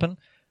going to happen.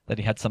 That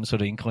he had some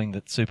sort of inkling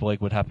that Super League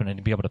would happen and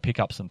he'd be able to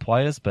pick up some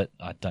players, but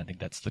I don't think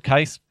that's the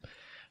case.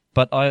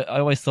 But I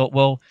always thought,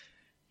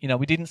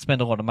 we didn't spend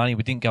a lot of money.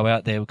 We didn't go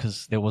out there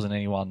because there wasn't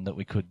anyone that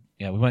we could,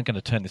 we weren't going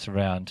to turn this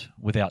around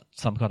without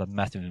some kind of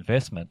massive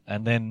investment.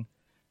 And then,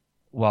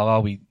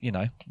 we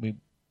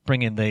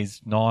bring in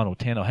these 9 or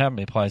 10 or how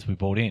many players we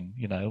brought in,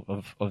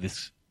 of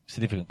this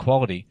significant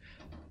quality.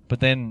 But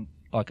then,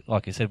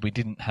 like I said, we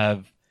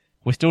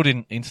still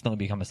didn't instantly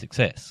become a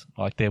success.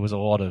 Like there was a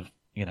lot of,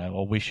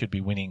 we should be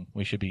winning,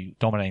 we should be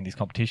dominating this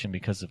competition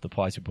because of the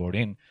players we brought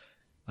in.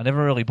 I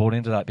never really bought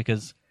into that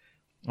because,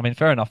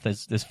 fair enough,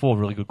 there's 4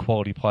 really good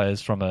quality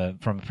players from a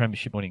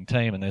premiership winning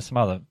team, and there's some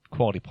other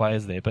quality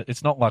players there, but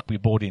it's not like we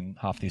bought in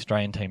half the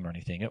Australian team or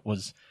anything. There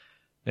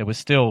was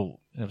still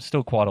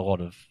quite a lot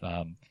of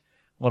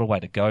way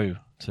to go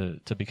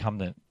to become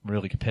the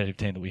really competitive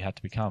team that we had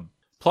to become.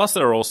 Plus,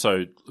 there are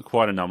also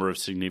quite a number of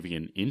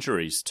significant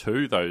injuries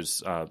to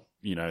those,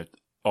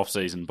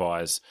 off-season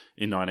buys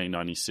in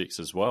 1996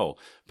 as well.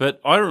 But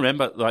I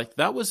remember,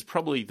 that was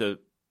probably the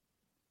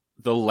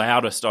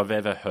loudest I've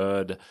ever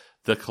heard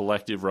the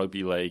collective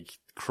rugby league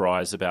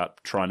cries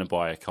about trying to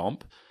buy a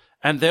comp.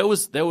 And there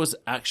was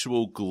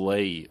actual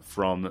glee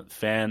from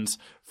fans,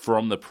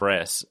 from the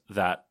press,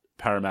 that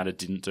Parramatta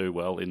didn't do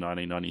well in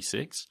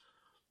 1996.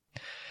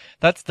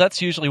 That's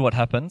usually what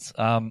happens.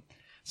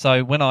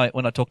 So when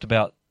I talked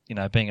about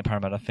being a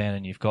Parramatta fan,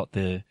 and you've got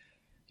the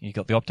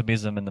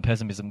optimism and the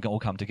pessimism all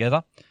come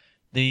together.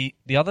 The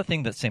other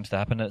thing that seems to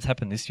happen, and it's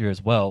happened this year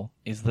as well,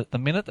 is that the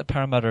minute that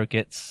Parramatta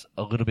gets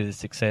a little bit of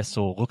success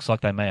or looks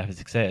like they may have a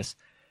success,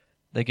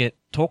 they get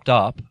talked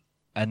up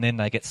and then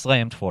they get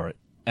slammed for it.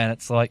 And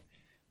it's like,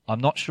 I'm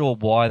not sure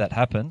why that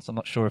happens. I'm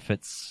not sure if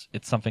it's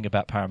something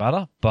about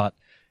Parramatta, but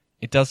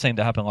it does seem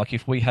to happen. Like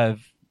if we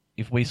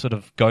sort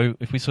of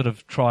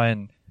try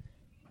and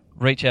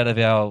reach out of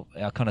our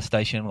kind of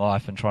station in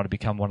life and try to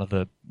become one of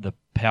the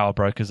power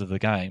brokers of the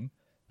game,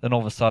 then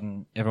all of a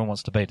sudden everyone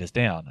wants to beat us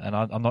down. And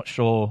I'm not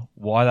sure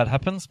why that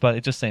happens, but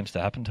it just seems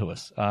to happen to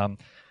us.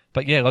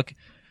 But yeah, look,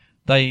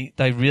 they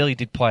really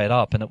did play it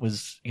up, and it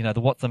was,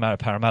 the what's the matter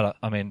Parramatta.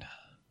 I mean,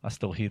 I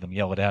still hear them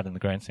yell it out in the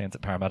grandstands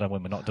at Parramatta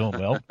when we're not doing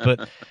well,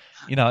 but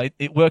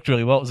it worked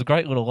really well. It was a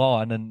great little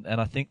line, and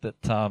I think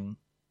that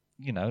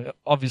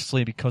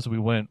obviously because we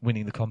weren't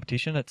winning the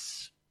competition,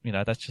 it's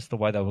that's just the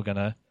way they were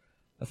gonna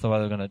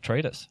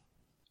treat us.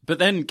 But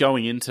then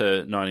going into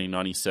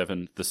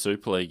 1997, the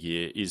Super League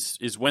year,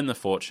 is when the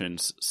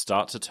fortunes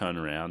start to turn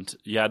around.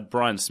 You had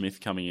Brian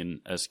Smith coming in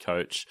as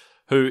coach,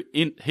 who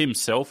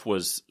himself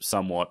was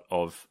somewhat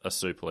of a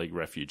Super League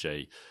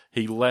refugee.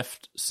 He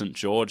left St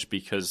George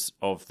because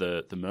of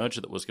the merger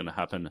that was going to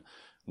happen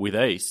with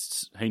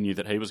East. He knew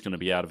that he was going to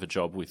be out of a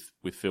job with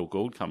Phil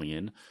Gould coming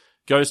in.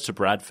 Goes to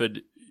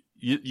Bradford.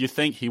 You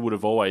think he would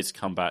have always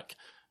come back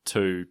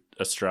to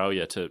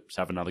Australia to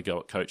have another go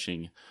at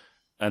coaching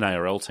an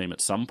ARL team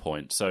at some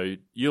point. So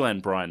you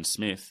land Brian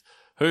Smith,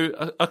 who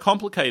a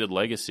complicated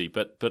legacy,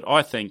 but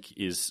I think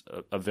is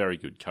a very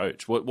good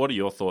coach. What are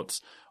your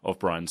thoughts of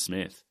Brian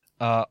Smith?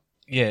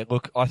 Yeah,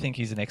 look, I think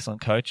he's an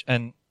excellent coach,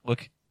 and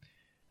look,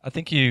 I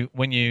think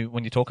when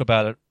you talk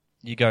about it,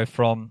 you go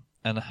from,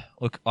 and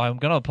look, I'm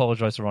going to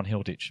apologise to Ron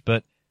Hilditch,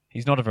 but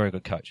he's not a very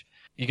good coach.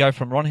 You go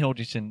from Ron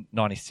Hilditch in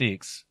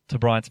 96 to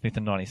Brian Smith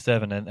in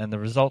 97, and the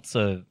results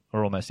are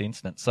almost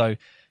instant. So,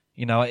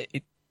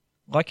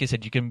 like you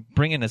said, you can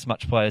bring in as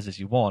much players as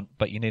you want,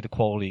 but you need the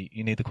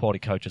quality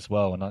coach as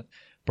well. And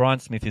Brian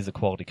Smith is a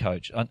quality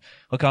coach. And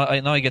look, I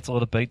know he gets a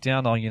lot of beat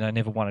down.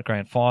 Never won a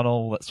grand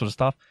final, that sort of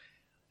stuff.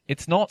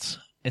 It's not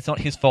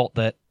his fault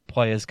that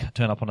players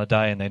turn up on a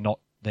day and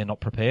they're not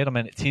prepared. I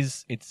mean, it's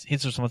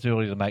his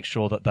responsibility to make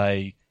sure that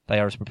they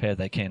are as prepared as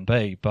they can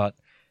be. But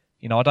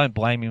I don't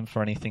blame him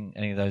for any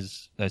of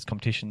those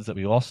competitions that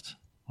we lost.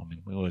 I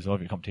mean, we always love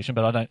every competition,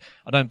 but I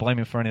don't blame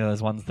him for any of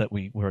those ones that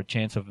we were a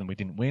chance of and we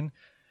didn't win.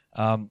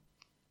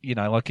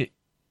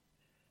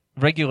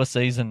 Regular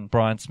season,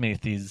 Brian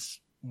Smith is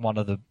one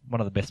of the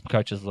best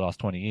coaches of the last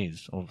 20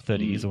 years or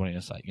 30 years, or what you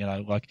say.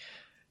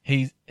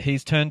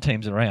 He's turned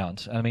teams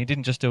around. I mean, he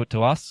didn't just do it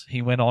to us.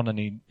 He went on and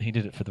he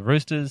did it for the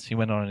Roosters. He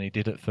went on and he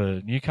did it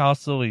for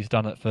Newcastle. He's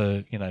done it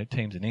for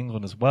teams in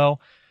England as well.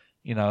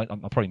 I'm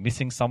probably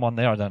missing someone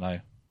there. I don't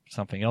know,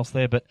 something else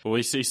there, but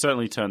he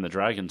certainly turned the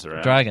Dragons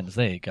around. Dragons,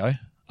 there you go.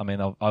 I mean,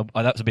 that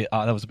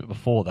was a bit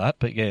before that,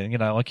 but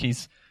yeah,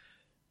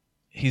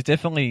 he's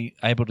definitely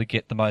able to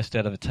get the most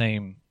out of a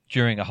team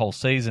during a whole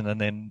season, and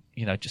then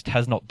just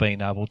has not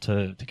been able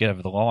to get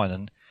over the line.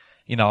 And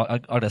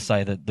I just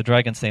say that the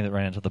Dragons team that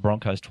ran into the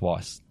Broncos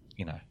twice,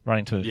 run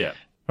into the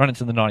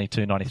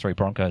 92-93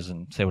 Broncos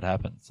and see what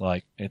happens.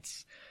 Like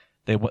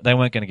they weren't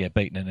going to get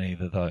beaten in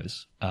either of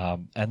those.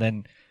 And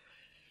then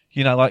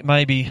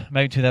maybe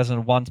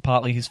 2001's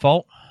partly his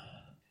fault.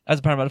 As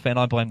a Parramatta fan,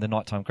 I blame the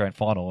nighttime grand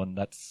final, and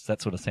that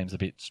sort of seems a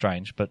bit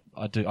strange. But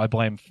I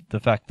blame the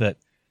fact that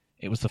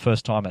it was the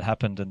first time it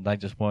happened, and they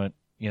just weren't,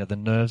 the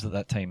nerves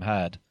that team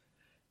had.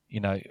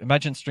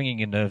 Imagine stringing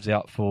your nerves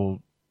out for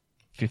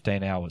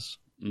 15 hours.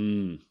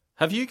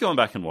 Have you gone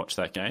back and watched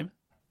that game?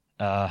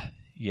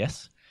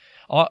 Yes.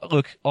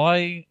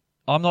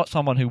 I'm not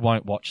someone who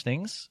won't watch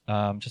things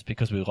just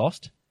because we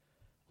lost.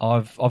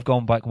 I've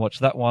gone back and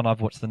watched that one.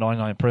 I've watched the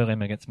 99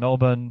 prelim against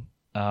Melbourne.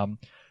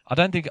 I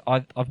don't think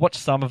I've watched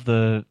some of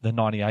the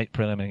 98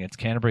 prelim against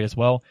Canterbury as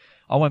well.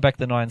 I went back to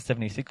the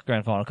 1976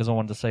 grand final because I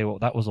wanted to see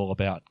what that was all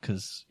about.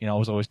 Because it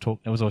was always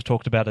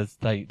talked about as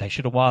they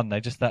should have won.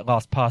 That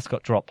last pass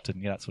got dropped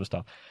and that sort of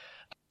stuff.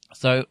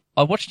 So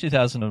I watched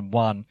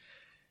 2001.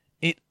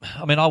 I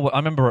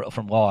remember it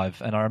from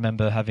live, and I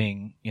remember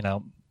having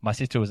my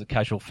sister was a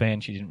casual fan.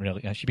 She didn't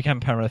really. She became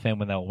a Parramatta fan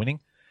when they were winning,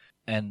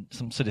 and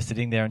I'm sort of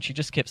sitting there, and she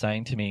just kept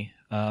saying to me,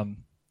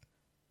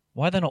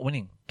 "Why are they not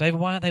winning, David?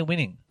 Why aren't they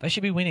winning? They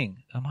should be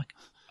winning." I'm like,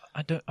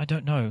 I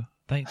don't know.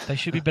 They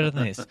should be better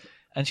than this.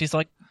 And she's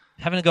like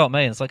having a go at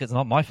me, and it's like, it's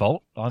not my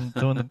fault. I'm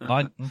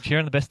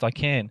cheering the best I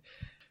can.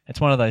 It's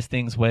one of those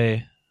things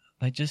where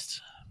they just,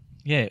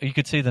 you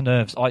could see the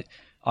nerves.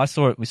 I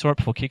saw it. We saw it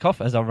before kickoff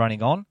as they were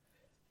running on,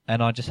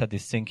 and I just had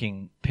this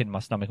sinking pit in my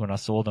stomach when I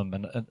saw them.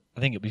 And I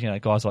think it was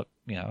guys like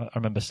I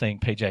remember seeing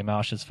PJ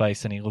Marsh's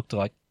face, and he looked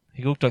like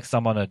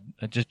someone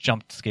had just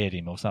jumped, scared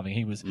him or something.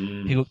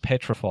 He looked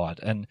petrified,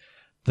 and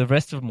the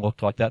rest of them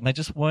looked like that, and they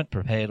just weren't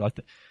prepared like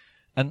that.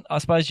 And I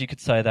suppose you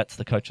could say that's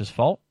the coach's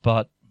fault,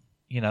 but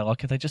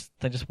they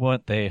just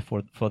weren't there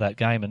for that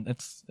game, and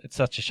it's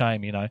such a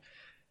shame.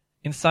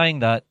 In saying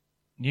that,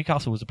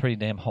 Newcastle was a pretty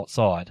damn hot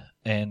side,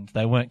 and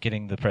they weren't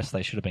getting the press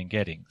they should have been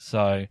getting.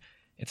 So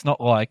it's not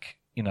like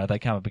they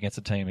came up against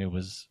a team who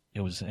was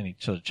any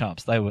sort of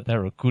chumps. They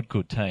were a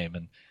good team,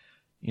 and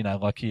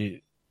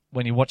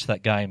when you watch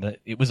that game,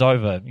 it was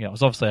over. It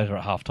was obviously over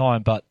at half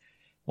time, but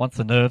once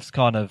they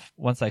kind of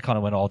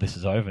went, oh, this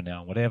is over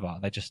now, whatever,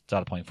 they just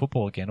started playing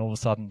football again. All of a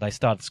sudden, they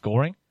started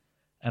scoring,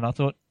 and I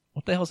thought,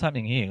 what the hell's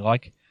happening here?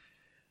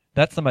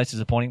 That's the most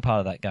disappointing part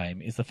of that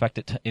game, is the fact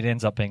that it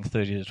ends up being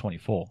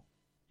 30-24.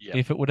 Yep.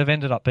 If it would have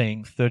ended up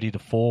being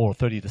 30-4 or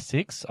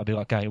 30-6, I'd be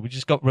like, okay, we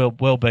just got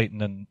well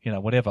beaten and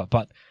whatever.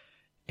 But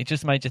it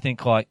just made you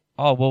think like,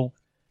 oh well,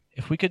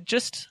 if we could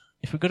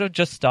have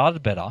just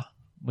started better,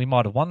 we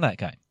might have won that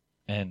game.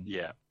 And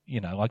yeah,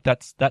 like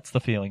that's the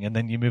feeling. And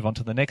then you move on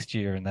to the next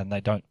year, and then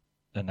they don't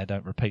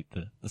repeat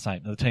the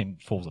same. The team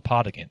falls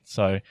apart again.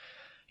 So,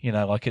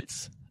 like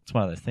it's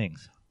one of those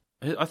things.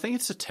 I think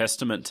it's a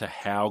testament to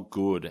how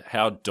good,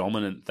 how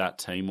dominant that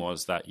team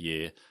was that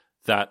year,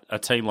 that a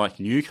team like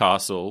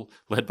Newcastle,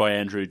 led by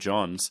Andrew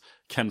Johns,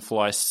 can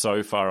fly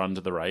so far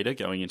under the radar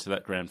going into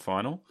that grand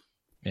final.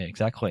 Yeah,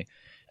 exactly.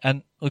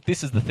 And look,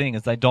 this is the thing,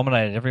 is they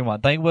dominated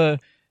everyone. They were,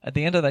 at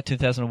the end of that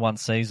 2001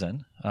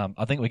 season,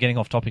 I think we're getting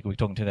off topic, we're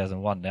talking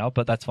 2001 now,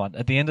 but that's fine.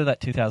 At the end of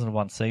that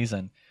 2001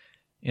 season,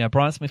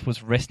 Brian Smith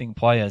was resting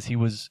players. He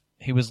was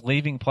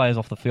leaving players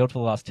off the field for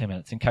the last 10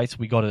 minutes in case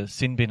we got a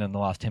sin bin in the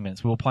last 10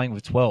 minutes. We were playing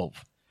with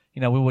 12.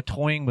 We were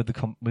toying with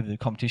the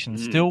competition,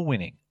 still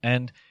winning,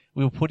 and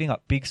we were putting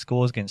up big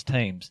scores against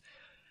teams.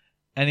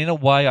 And in a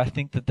way, I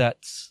think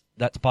that's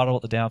part of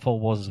what the downfall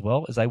was as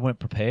well, is they weren't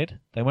prepared.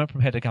 They weren't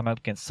prepared to come up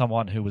against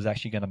someone who was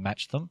actually going to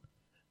match them.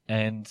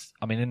 And,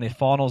 I mean, in their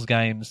finals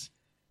games,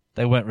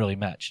 they weren't really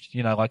matched.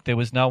 Like there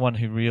was no one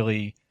who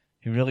really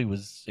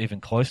was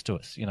even close to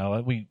us.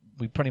 We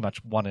pretty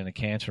much won in a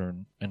canter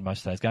in most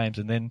of those games.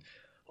 And then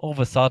all of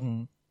a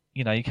sudden,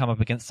 you come up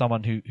against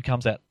someone who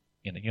comes out,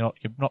 you're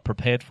not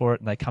prepared for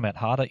it, and they come out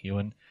hard at you.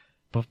 And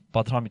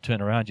by the time you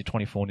turn around, you're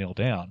 24-0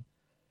 down.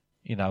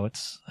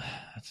 It's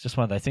just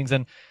one of those things.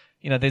 And,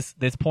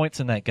 there's points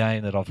in that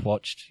game that I've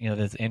watched.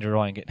 There's Andrew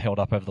Ryan get held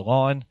up over the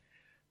line.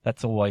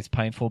 That's always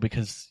painful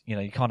because,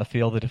 you kind of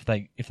feel that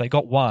if they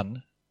got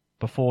one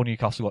before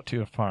Newcastle got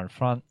too far in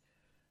front,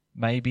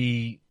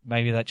 maybe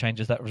that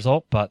changes that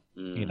result. But,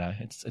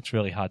 it's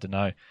really hard to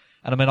know.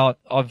 And I mean,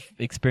 I've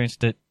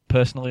experienced it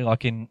personally.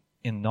 Like in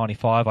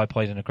 95, I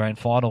played in a grand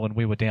final and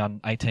we were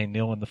down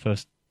 18-0 in the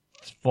first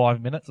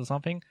 5 minutes or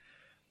something.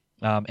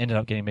 Ended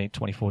up getting beat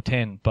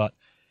 24-10. But,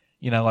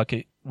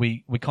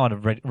 we kind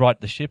of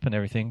right the ship and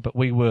everything, but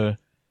we were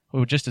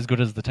just as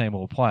good as the team we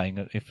were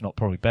playing, if not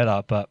probably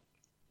better. But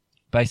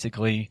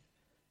basically,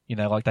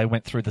 like they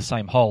went through the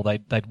same hole.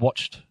 They'd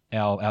watched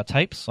our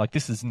tapes. Like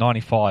this is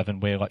 95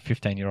 and we're like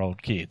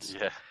 15-year-old kids.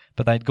 Yeah.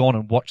 But they'd gone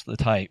and watched the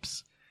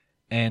tapes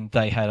and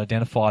they had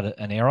identified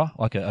an error,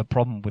 like a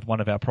problem with one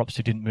of our props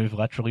who didn't move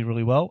laterally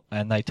really well,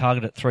 and they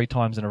targeted it 3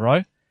 times in a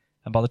row.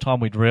 And by the time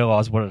we'd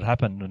realised what had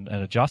happened and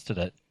adjusted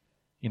it,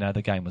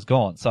 the game was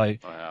gone. So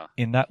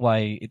in that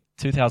way,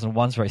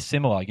 2001's very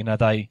similar.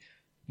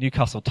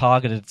 Newcastle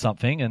targeted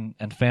something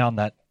and found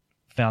that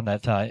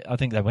I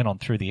think they went on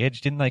through the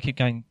edge. Didn't they keep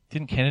going?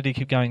 Didn't Kennedy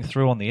keep going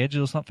through on the edge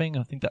or something?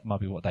 I think that might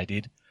be what they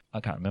did.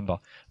 I can't remember.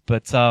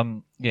 But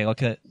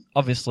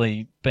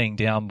obviously being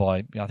down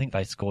by, I think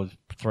they scored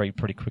 3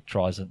 pretty quick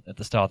tries at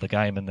the start of the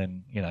game, and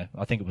then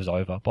I think it was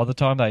over. By the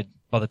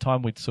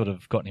time we'd sort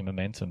of gotten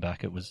momentum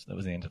back, that was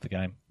the end of the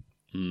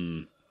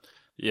game.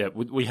 Yeah,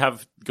 we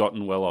have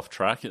gotten well off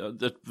track.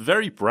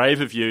 Very brave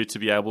of you to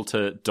be able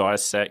to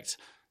dissect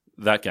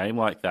that game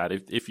like that.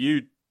 If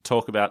you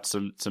talk about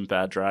some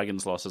bad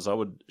Dragons losses, I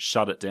would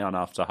shut it down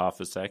after half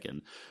a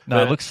second.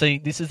 No, look, see,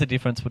 this is the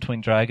difference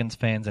between Dragons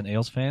fans and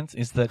Eels fans,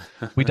 is that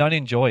we don't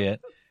enjoy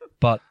it,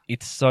 but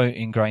it's so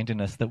ingrained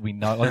in us that we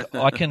know. Like,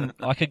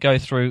 I could go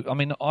through. I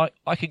mean,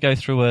 I could go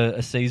through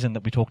a season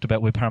that we talked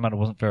about where Parramatta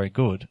wasn't very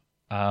good,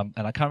 and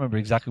I can't remember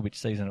exactly which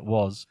season it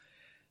was.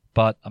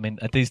 But I mean,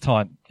 at this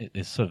time,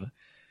 it's sort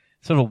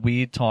of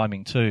weird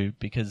timing too,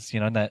 because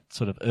in that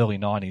sort of early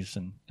 90s,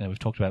 and we've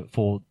talked about it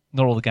before,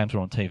 not all the games were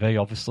on TV.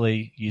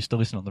 Obviously, you used to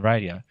listen on the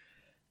radio,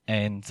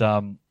 and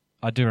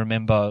I do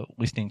remember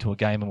listening to a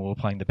game when we were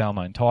playing the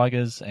Balmain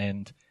Tigers,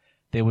 and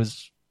there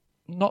was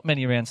not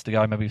many rounds to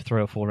go, maybe 3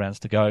 or 4 rounds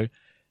to go,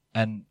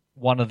 and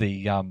one of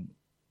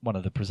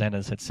the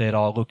presenters had said,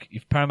 "Oh, look,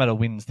 if Parramatta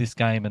wins this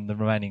game and the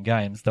remaining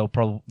games, they're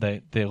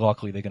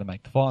likely they're going to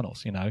make the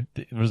finals.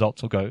 The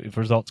results will go. If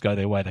results go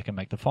their way, they can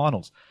make the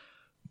finals."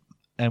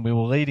 And we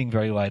were leading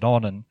very late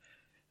on, and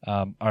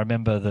I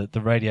remember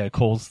the radio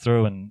calls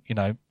through, and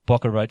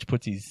Blocker Roach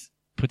puts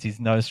his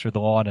nose through the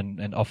line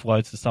and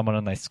offloads to someone,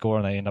 and they score,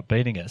 and they end up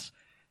beating us.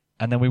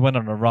 And then we went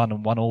on a run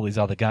and won all these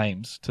other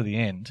games to the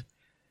end,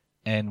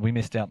 and we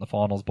missed out in the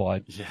finals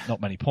by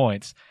not many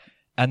points.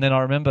 And then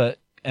I remember.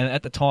 And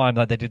at the time,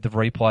 they did the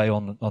replay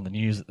on the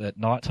news at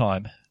night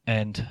time,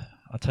 and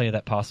I'll tell you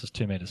that pass was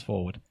 2 meters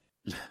forward.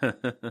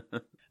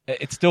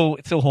 It still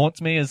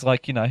haunts me as I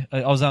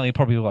was only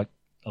probably like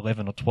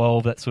 11 or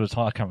 12, that sort of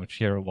time. I can't remember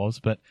which year it was,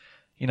 but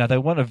they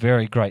weren't a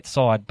very great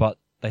side, but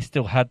they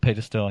still had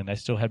Peter Sterling, they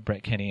still had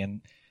Brett Kenny,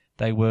 and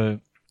they were,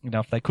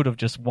 if they could have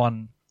just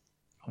won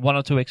 1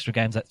 or 2 extra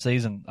games that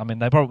season, I mean,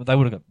 they would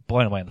have got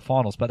blown away in the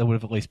finals, but they would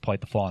have at least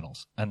played the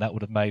finals, and that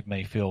would have made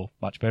me feel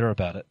much better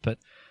about it. But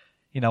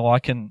I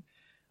can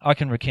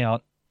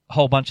recount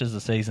whole bunches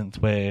of seasons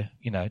where,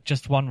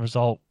 just one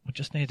result, we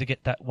just need to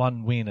get that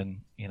one win.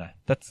 And,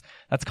 that's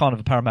kind of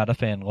a Parramatta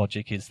fan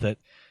logic, is that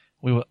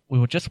we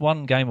were just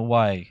one game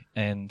away.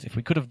 And if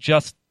we could have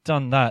just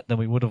done that, then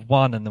we would have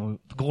won, and then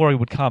the glory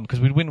would come, because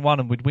we'd win one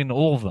and we'd win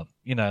all of them.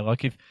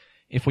 Like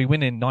if we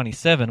win in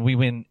 97, we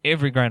win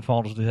every grand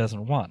final of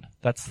 2001.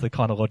 That's the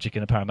kind of logic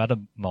in a Parramatta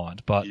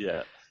mind. But,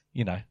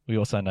 we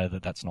also know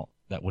that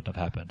that wouldn't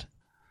have happened.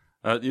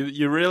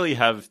 You really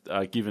have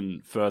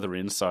given further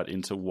insight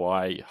into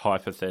why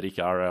hypothetic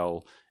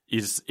RL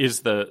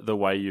is the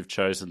way you've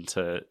chosen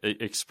to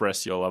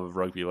express your love of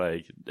rugby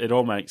league. It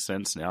all makes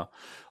sense now.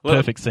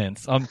 Perfect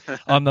sense.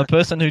 I'm the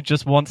person who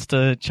just wants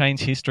to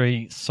change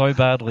history so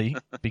badly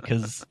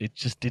because it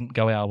just didn't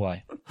go our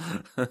way.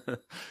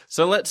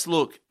 So let's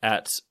look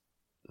at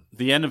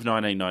the end of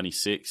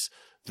 1996.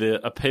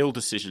 The appeal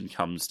decision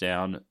comes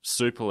down.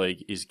 Super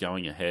League is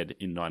going ahead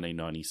in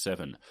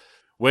 1997.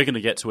 We're going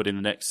to get to it in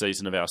the next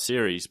season of our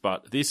series,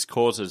 but this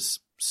causes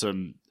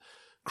some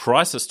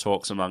crisis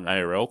talks among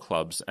ARL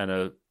clubs and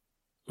a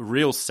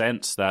real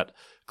sense that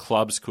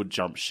clubs could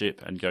jump ship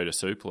and go to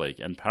Super League.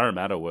 And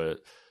Parramatta were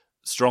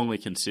strongly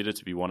considered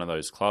to be one of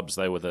those clubs.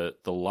 They were the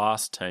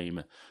last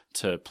team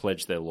to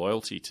pledge their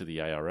loyalty to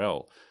the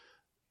ARL.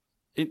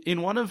 It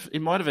might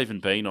have even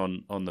been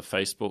on the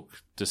Facebook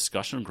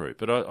discussion group,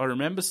 but I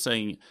remember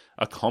seeing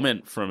a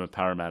comment from a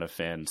Parramatta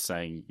fan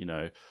saying,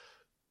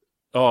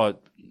 oh,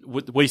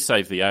 we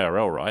saved the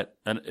ARL, right?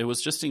 And it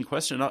was just in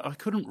question. I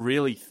couldn't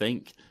really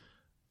think.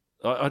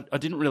 I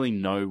didn't really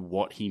know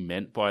what he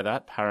meant by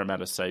that.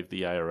 Parramatta saved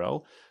the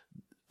ARL.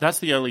 That's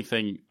the only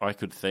thing I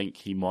could think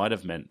he might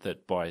have meant,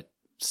 that by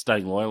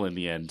staying loyal in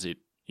the end,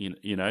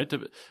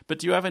 but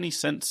do you have any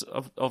sense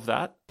of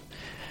that?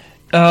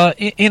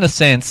 In a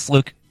sense,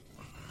 look,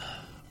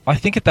 I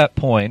think at that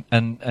point,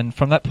 and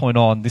from that point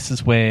on, this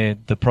is where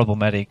the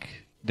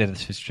problematic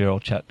Dennis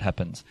Fitzgerald chat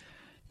happens.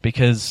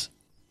 Because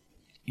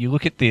you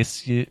look at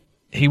this,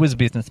 he was a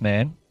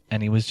businessman,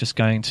 and he was just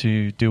going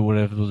to do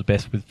whatever was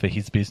best for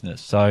his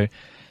business. So,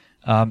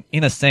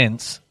 in a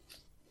sense,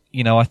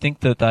 I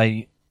think that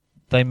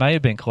they may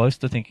have been close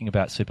to thinking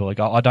about Super League.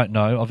 I don't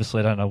know.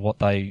 Obviously, I don't know what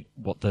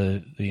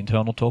the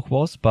internal talk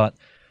was, but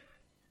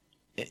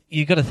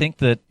you got to think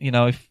that,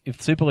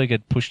 if Super League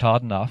had pushed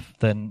hard enough,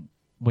 then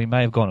we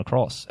may have gone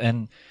across.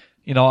 And,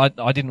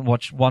 I didn't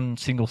watch one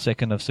single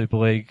second of Super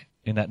League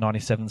in that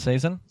 97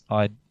 season.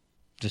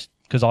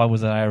 Because I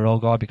was an ARL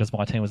guy, because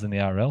my team was in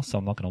the ARL, so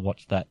I'm not going to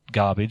watch that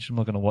garbage. I'm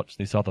not going to watch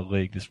this other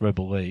league, this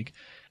Rebel League.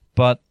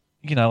 But,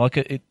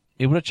 it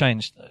would have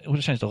changed. It would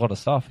have changed a lot of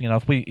stuff.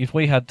 If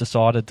we had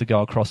decided to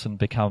go across and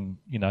become,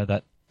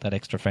 that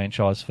extra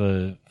franchise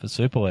for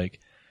Super League,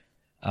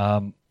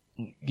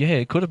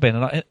 it could have been.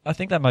 And I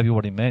think that may be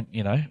what he meant.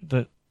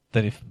 That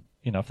if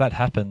if that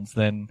happens,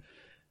 then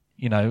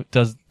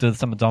does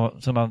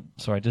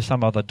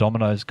some other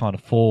dominoes kind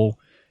of fall?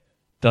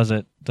 Does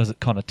it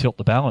kind of tilt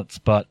the balance?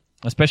 But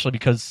especially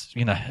because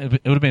it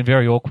would have been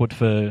very awkward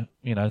for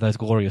those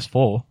glorious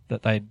four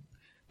that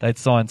they'd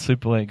signed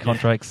Super League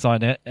contracts,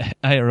 signed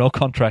ARL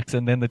contracts,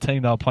 and then the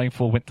team they were playing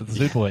for went to the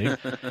Super League.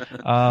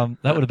 That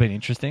would have been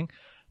interesting.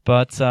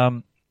 But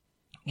I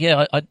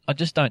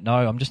just don't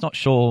know. I'm just not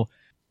sure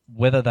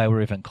whether they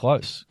were even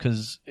close,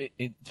 because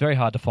it's very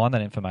hard to find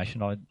that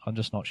information. I'm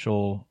just not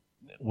sure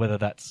whether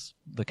that's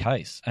the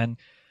case. And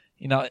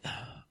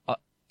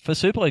for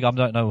Super League, I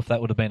don't know if that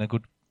would have been a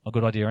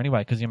good idea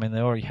anyway, because they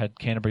already had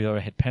Canterbury, they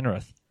already had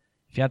Penrith.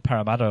 If you had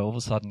Parramatta, all of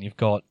a sudden you've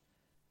got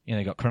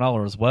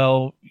Cronulla as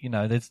well.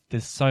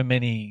 There's so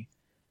many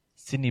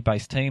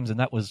Sydney-based teams,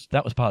 and that was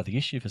part of the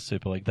issue for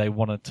Super League. They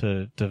wanted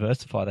to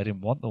diversify. They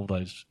didn't want all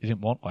those. They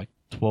didn't want like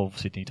 12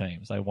 Sydney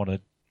teams. They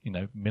wanted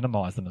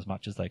minimise them as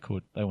much as they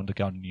could. They wanted to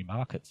go into new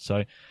markets.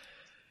 So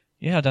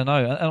yeah, I don't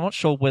know. I'm not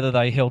sure whether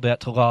they held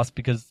out to last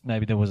because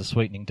maybe there was a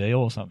sweetening deal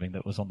or something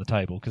that was on the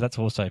table, because that's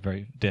also a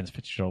very Dennis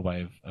Fitzgerald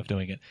way of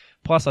doing it.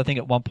 Plus, I think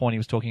at one point he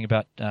was talking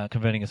about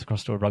converting us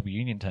across to a rugby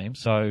union team.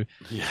 So,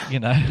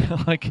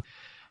 like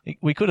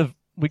we could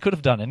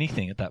have done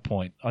anything at that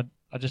point. I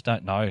just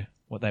don't know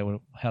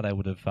how they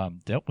would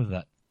have dealt with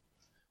that.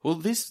 Well,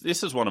 this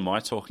is one of my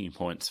talking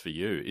points for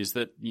you, is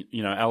that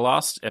our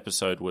last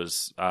episode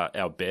was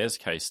our Bears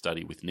case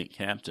study with Nick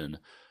Hampton,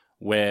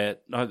 where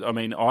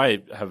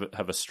I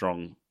have a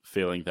strong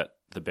feeling that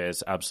the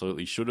Bears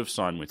absolutely should have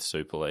signed with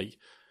Super League.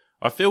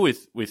 I feel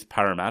with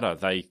Parramatta,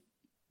 they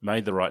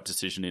made the right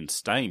decision in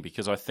staying,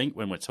 because I think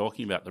when we're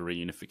talking about the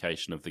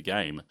reunification of the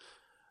game,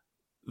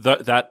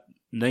 that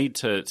need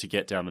to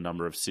get down the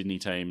number of Sydney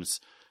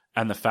teams,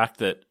 and the fact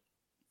that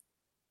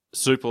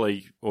Super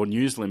League or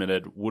News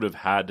Limited would have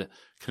had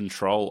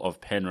control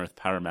of Penrith,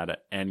 Parramatta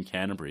and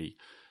Canterbury,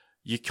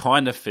 you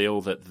kind of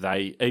feel that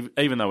they,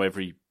 even though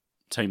every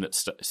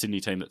Sydney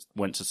team that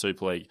went to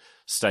Super League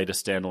stayed a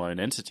standalone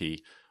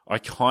entity, I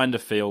kind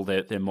of feel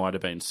that there might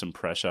have been some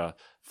pressure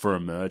for a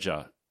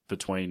merger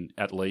between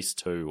at least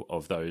two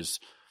of those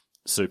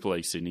Super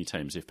League Sydney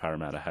teams if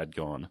Parramatta had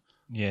gone.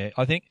 Yeah,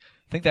 I think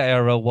the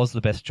ARL was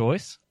the best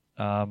choice,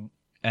 and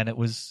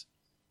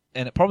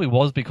it probably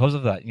was because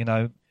of that.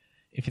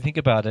 If you think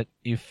about it,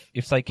 if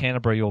say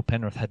Canterbury or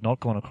Penrith had not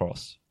gone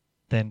across,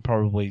 then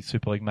probably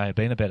Super League may have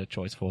been a better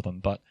choice for them.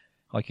 But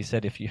like you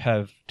said, if you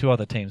have two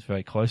other teams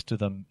very close to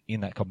them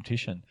in that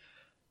competition,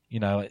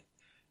 I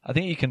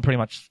think you can pretty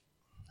much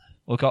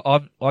look.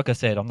 Like I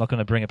said, I'm not going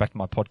to bring it back to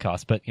my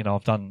podcast, but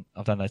I've done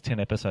those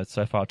 10 episodes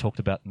so far. I talked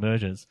about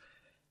mergers,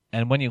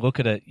 and when you look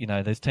at it,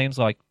 there's teams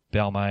like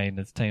Balmain,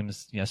 there's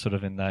teams sort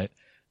of in that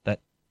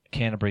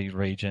Canterbury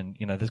region,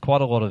 there's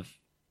quite a lot of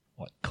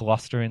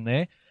cluster in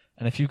there.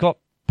 And if you've got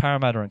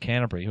Parramatta and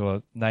Canterbury, who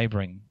are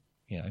neighbouring,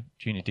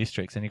 junior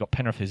districts, and you've got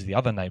Penrith, who's the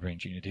other neighbouring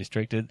junior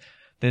district,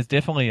 there's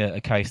definitely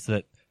a case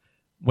that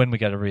when we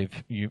go to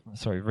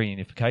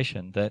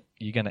reunification, that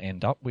you're going to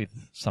end up with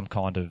some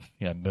kind of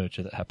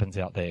merger that happens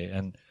out there.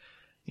 And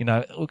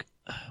look,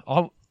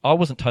 I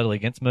wasn't totally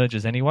against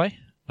mergers anyway.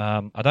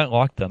 I don't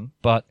like them,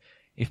 but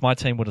if my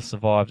team would have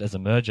survived as a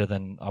merger,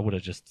 then I would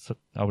have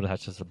had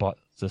to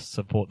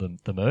support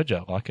the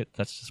merger.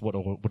 That's just what I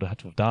would have had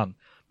to have done.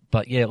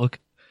 But yeah, look,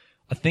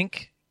 I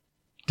think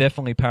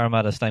definitely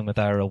Parramatta staying with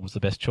ARL was the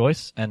best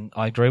choice, and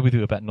I agree with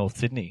you about North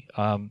Sydney.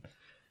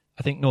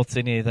 I think North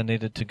Sydney either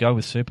needed to go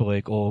with Super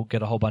League or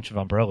get a whole bunch of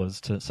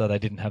umbrellas so they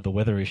didn't have the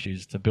weather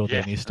issues to build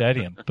their new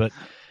stadium. But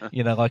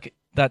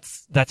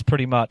that's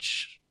pretty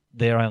much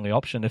their only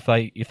option. If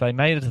they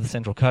made it to the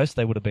Central Coast,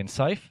 they would have been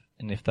safe,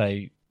 and if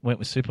they went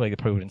with Super League, they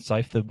probably would have been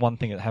safe. The one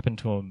thing that happened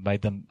to them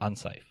made them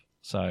unsafe.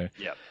 So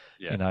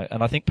and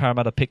I think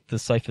Parramatta picked the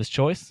safest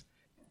choice.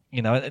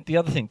 The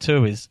other thing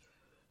too is,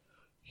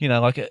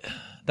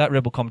 that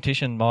Rebel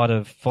competition might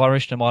have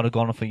flourished, it might have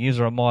gone on for years,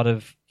 or it might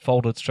have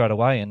folded straight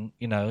away. And,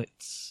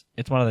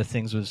 it's one of those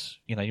things was,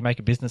 you make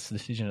a business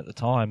decision at the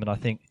time. And I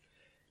think,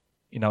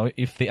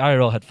 if the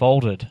ARL had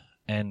folded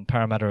and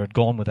Parramatta had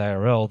gone with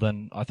ARL,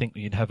 then I think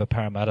you'd have a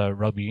Parramatta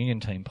rugby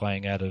union team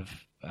playing out of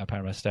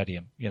Parramatta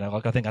Stadium.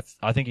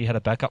 I think he had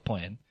a backup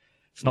plan.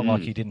 It's not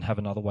like he didn't have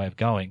another way of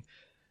going.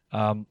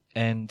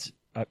 And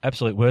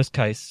absolute worst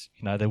case,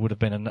 there would have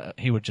been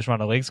he would just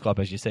run a leagues club,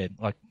 as you said.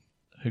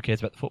 Who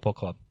cares about the football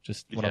club?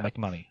 Just want to make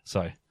money.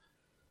 So,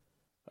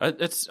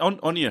 it's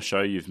on your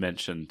show. You've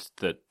mentioned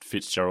that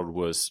Fitzgerald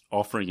was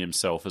offering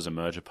himself as a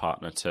merger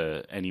partner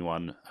to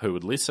anyone who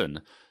would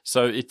listen.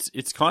 So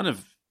it's kind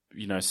of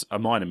a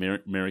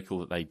minor miracle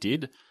that they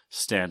did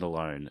stand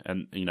alone,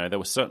 and there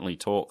were certainly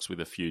talks with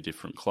a few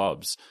different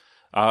clubs.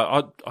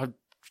 I'm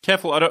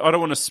careful. I don't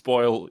want to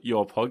spoil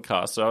your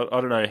podcast. So I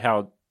don't know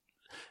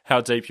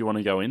how deep you want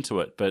to go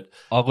into it, but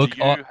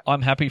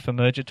I'm happy for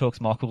merger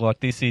talks, Michael.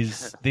 This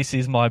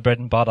is my bread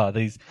and butter.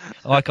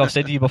 I've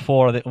said to you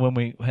before that when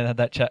we had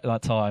that chat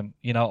that time,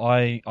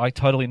 I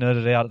totally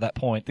nerded out at that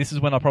point. This is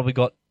when I probably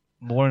got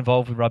more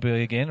involved with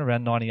rugby again,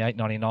 around 98,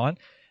 99,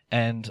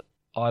 and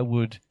I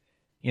would,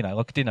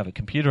 I didn't have a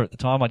computer at the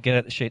time. I'd get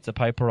out the sheets of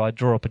paper, I'd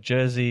draw up a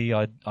jersey,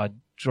 I'd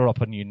draw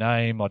up a new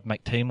name, I'd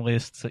make team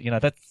lists.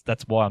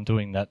 That's why I'm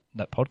doing that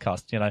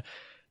podcast.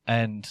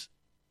 And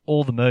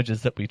all the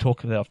mergers that I've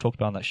talked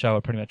about on that show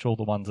are pretty much all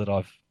the ones that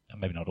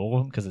maybe not all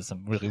of them, because there's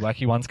some really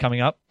wacky ones coming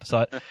up.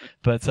 So,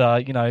 but,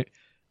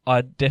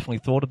 I definitely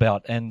thought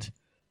about, and,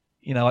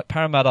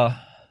 Parramatta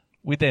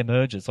with their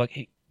mergers,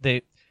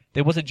 there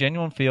was a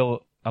genuine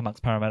feel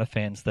amongst Parramatta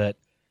fans that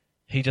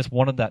he just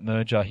wanted that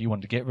merger. He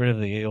wanted to get rid of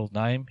the Eels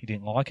name. He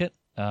didn't like it.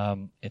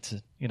 It's,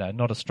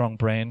 not a strong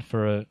brand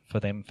for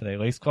them, for their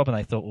leagues club. And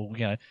they thought,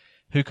 well,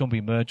 who can we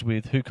merge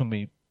with? Who can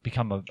we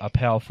become a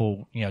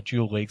powerful,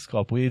 dual leagues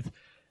club with?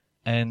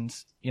 And,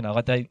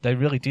 they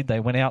really did. They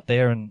went out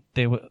there, and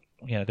there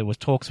was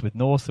talks with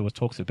North, there was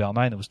talks with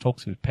Balmain, there was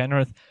talks with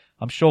Penrith.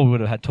 I'm sure we would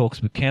have had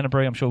talks with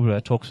Canterbury. I'm sure we would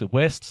have had talks with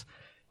Wests.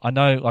 I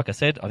know, like I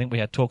said, I think we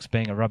had talks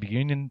being a rugby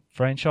union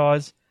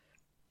franchise.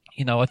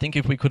 I think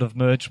if we could have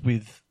merged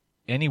with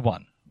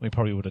anyone, we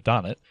probably would have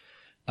done it.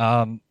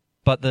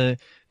 But the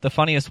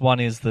funniest one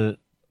is the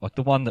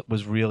one that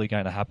was really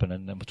going to happen,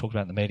 and we talked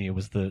about in the media,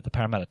 was the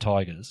Parramatta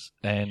Tigers.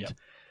 And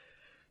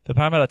the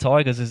Parramatta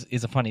Tigers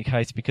is a funny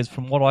case, because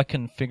from what I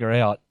can figure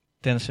out,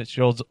 Dennis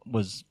Fitzgerald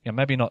was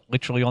maybe not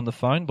literally on the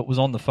phone, but was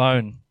on the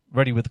phone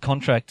ready with the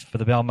contract for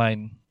the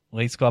Balmain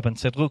Leagues Club, and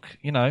said, look,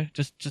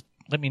 just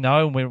let me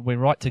know, and we're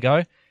right to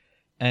go.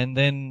 And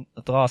then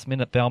at the last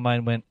minute,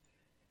 Balmain went,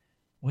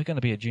 we're going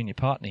to be a junior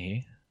partner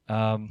here.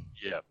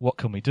 What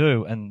can we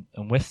do? And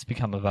West's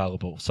become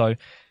available. So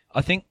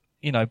I think,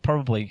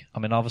 probably,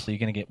 obviously you're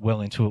going to get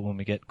well into it when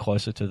we get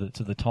closer to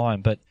the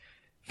time, but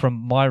from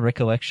my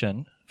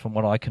recollection, from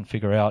what I can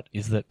figure out,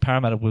 is that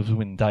Parramatta was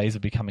within days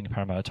of becoming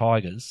Parramatta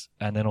Tigers,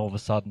 and then all of a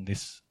sudden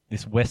this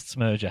Wests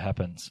merger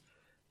happens.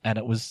 And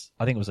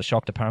I think it was a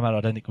shock to Parramatta.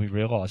 I don't think we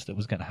realised it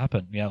was going to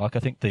happen. I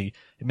think the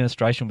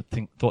administration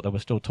thought they were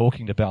still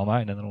talking to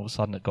Balmain, and then all of a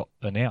sudden it got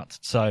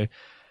announced. So,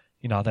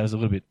 that was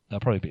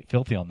probably a bit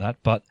filthy on that.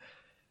 But,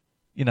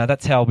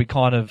 that's how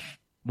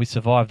we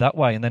survived that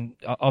way. And then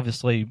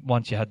obviously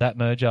once you had that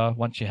merger,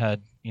 once you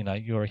had,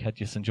 you already had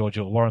your St George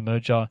Illawarra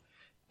merger,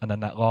 and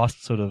then that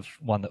last sort of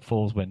one that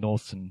falls where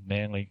Norths and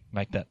Manly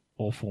make that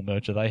awful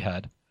merger they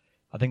had,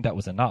 I think that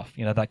was enough.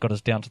 That got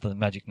us down to the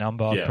magic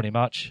number pretty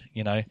much.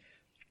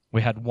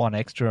 We had one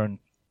extra, and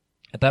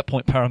at that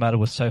point Parramatta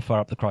was so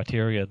far up the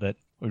criteria that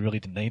we really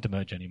didn't need to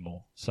merge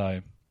anymore. So,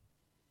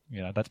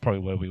 that's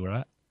probably where we were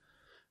at.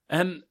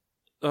 And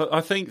I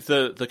think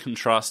the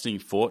contrasting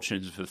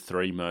fortunes of the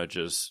three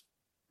mergers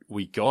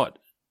we got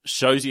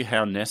shows you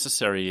how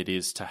necessary it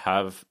is to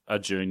have a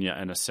junior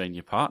and a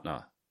senior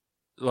partner.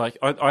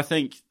 I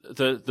think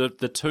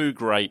the two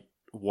great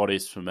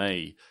what-ifs for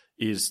me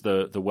is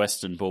the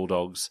Western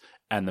Bulldogs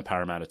and the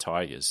Parramatta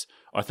Tigers.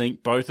 I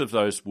think both of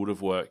those would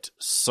have worked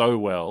so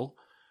well.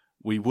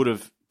 We would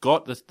have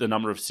got the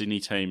number of Sydney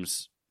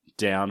teams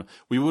down.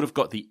 We would have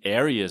got the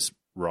areas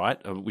right.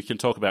 We can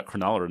talk about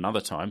Cronulla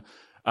another time.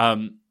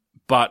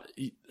 But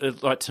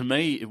to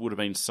me, it would have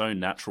been so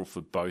natural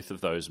for both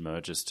of those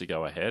mergers to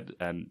go ahead.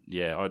 And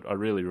yeah, I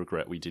really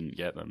regret we didn't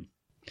get them.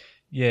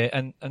 Yeah,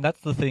 and that's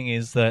the thing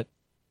is that,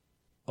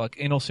 like,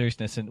 in all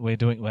seriousness, and we're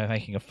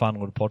making a fun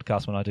little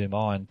podcast when I do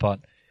mine, but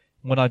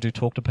when I do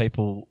talk to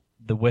people,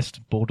 the West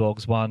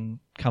Bulldogs one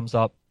comes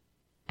up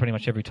pretty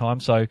much every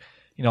time. So,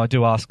 I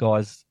do ask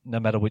guys, no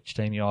matter which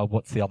team you are,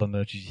 what's the other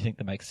mergers you think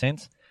that makes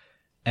sense?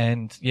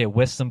 And yeah,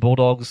 Western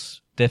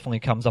Bulldogs definitely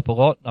comes up a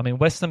lot. I mean,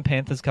 Western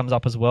Panthers comes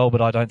up as well,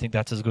 but I don't think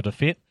that's as good a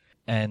fit.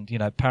 And,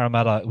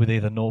 Parramatta with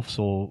either Norths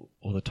or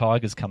the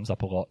Tigers comes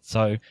up a lot.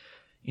 So,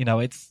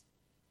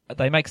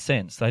 they make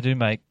sense. They do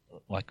make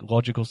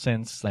logical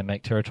sense. They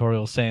make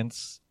territorial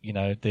sense.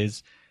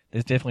 There's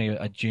definitely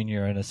a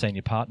junior and a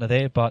senior partner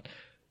there. But,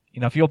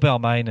 if you're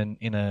Balmain and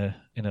in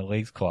a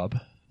leagues club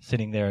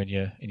sitting there in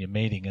your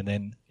meeting, and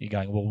then you're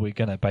going, well, we're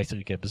going to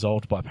basically get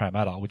absolved by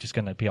Parramatta. We're just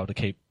going to be able to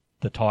keep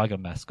the Tiger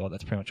mascot.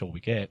 That's pretty much all we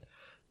get.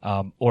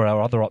 Or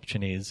our other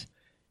option is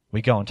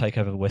we go and take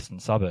over the western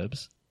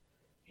suburbs.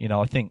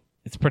 I think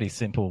it's pretty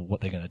simple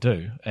what they're going to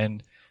do.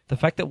 And the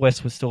fact that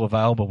West was still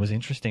available was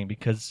interesting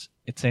because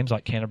it seems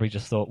like Canterbury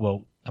just thought,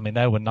 well, I mean,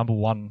 they were number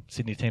one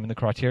Sydney team in the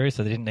criteria,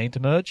 so they didn't need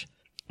to merge.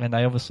 And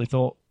they obviously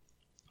thought,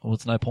 well,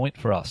 it's no point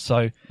for us.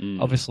 So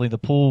obviously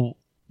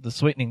the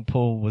sweetening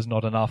pool was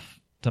not enough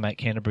to make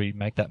Canterbury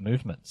make that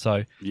movement.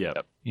 So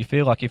you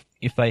feel like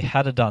if they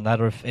had done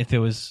that, or if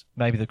there was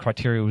maybe the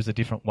criteria was a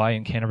different way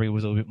and Canterbury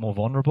was a little bit more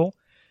vulnerable,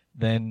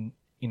 then,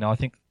 I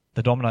think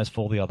the dominoes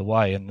fall the other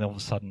way. And all of a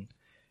sudden,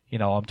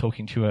 I'm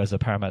talking to you as a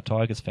Parramatta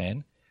Tigers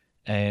fan,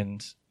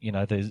 and,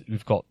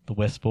 we've got the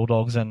West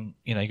Bulldogs and,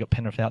 you've got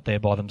Penrith out there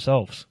by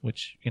themselves,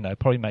 which,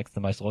 probably makes the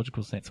most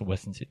logical sense for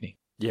Western Sydney.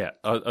 Yeah,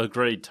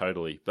 agreed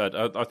totally. But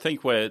I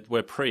think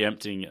we're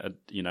preempting,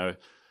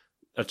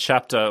 a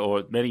chapter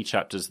or many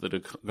chapters that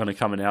are going to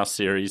come in our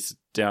series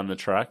down the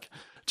track.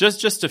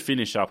 Just to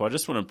finish up, I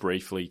just want to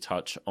briefly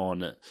touch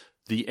on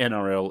the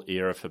NRL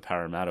era for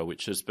Parramatta,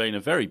 which has been a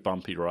very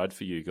bumpy ride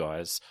for you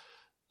guys.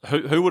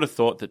 Who would have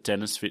thought that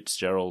Dennis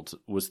Fitzgerald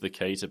was the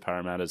key to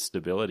Parramatta's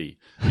stability?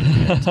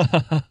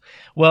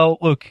 Well,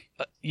 look,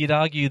 you'd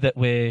argue that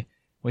we're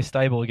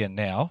stable again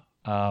now.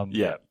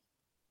 Yeah,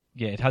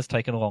 it has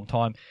taken a long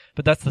time,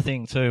 but that's the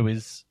thing too.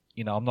 Is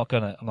I'm not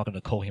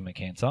gonna call him a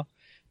cancer,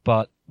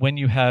 but when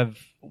you have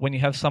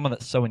someone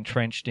that's so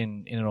entrenched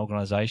in an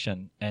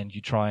organisation and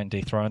you try and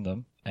dethrone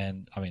them,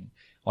 and I mean,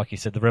 like you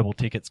said, the rebel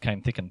tickets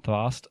came thick and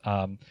fast.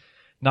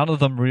 None of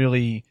them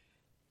really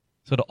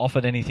sort of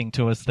offered anything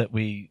to us that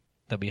we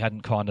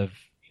hadn't kind of,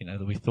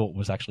 that we thought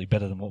was actually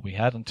better than what we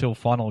had, until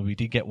finally we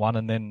did get one,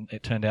 and then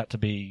it turned out to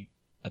be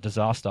a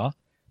disaster.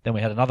 Then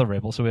we had another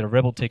rebel, so we had a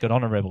rebel ticket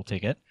on a rebel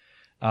ticket.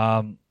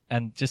 And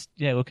just,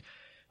 look,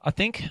 I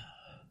think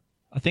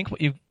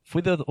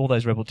with all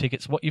those rebel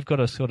tickets, what you've got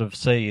to sort of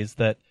see is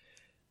that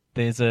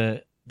there's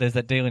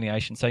that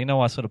delineation. So,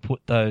 I sort of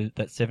put that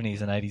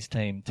 70s and 80s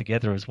team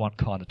together as one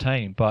kind of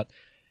team, but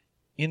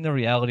in the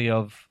reality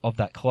of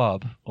that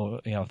club, or,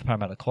 the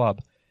Parramatta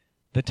club,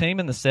 the team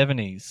in the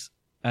 70s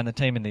and the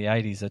team in the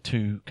 80s are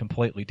two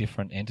completely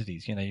different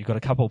entities. You've got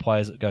a couple of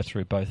players that go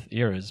through both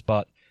eras,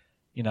 but,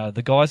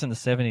 the guys in the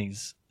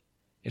 70s,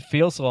 it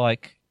feels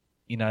like,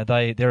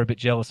 they're a bit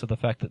jealous of the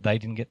fact that they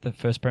didn't get the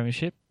first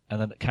premiership,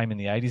 and then it came in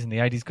the 80s, and the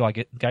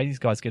 80s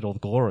guys get all the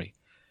glory.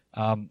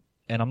 And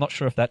I'm not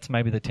sure if that's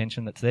maybe the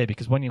tension that's there,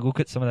 because when you look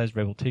at some of those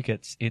rebel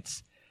tickets,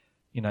 it's,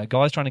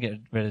 guys trying to get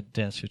rid of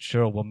Dennis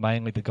Fitzgerald were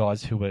mainly the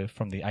guys who were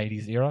from the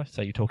 80s era.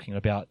 So you're talking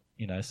about,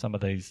 some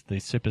of these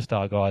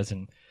superstar guys,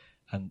 and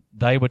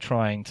they were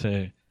trying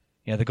to,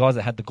 the guys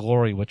that had the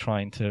glory were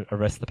trying to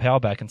arrest the power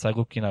back and say,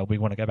 look, we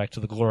want to go back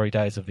to the glory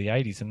days of the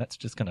 80s, and that's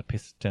just going to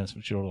piss Dennis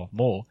Fitzgerald off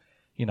more.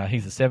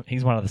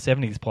 He's one of the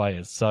 70s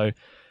players. So,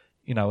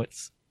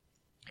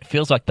 it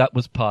feels like that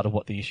was part of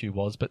what the issue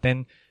was. But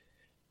then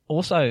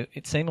also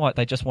it seemed like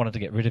they just wanted to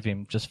get rid of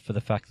him just for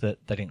the fact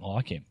that they didn't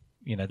like him.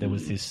 There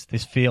was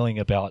this feeling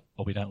about,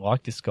 we don't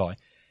like this guy.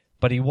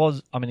 But he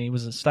was a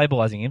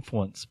stabilising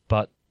influence,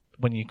 but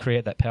when you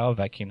create that power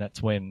vacuum,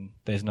 that's when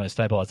there's no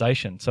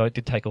stabilisation. So it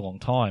did take a long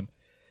time.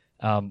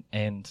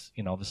 And,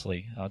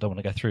 obviously I don't want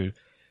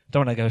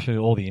to go through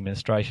all the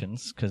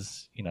administrations,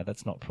 because,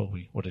 that's not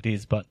probably what it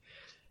is. But,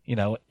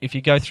 if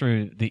you go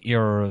through the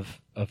era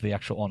of the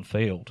actual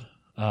on-field,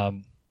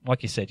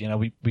 like you said,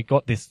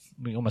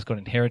 we almost got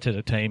inherited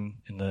a team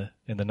in the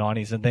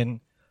 90s, and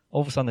then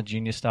all of a sudden the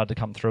juniors started to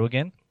come through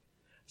again.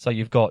 So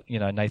you've got,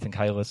 Nathan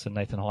Kalis and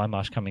Nathan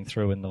Highmarsh coming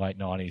through in the late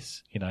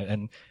 90s,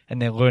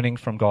 and they're learning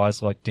from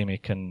guys like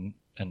Dimmick and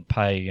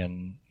Pay,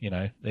 and,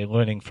 they're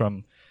learning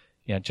from,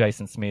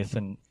 Jason Smith,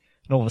 and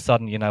all of a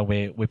sudden,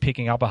 we're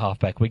picking up a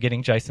halfback. We're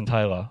getting Jason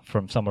Taylor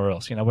from somewhere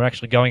else. We're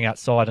actually going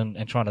outside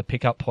and trying to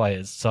pick up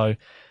players. So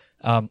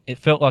it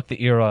felt like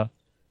the era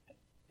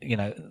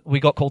we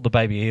got called the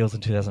Baby Eels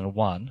in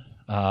 2001,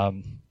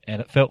 and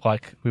it felt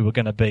like we were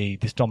going to be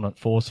this dominant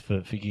force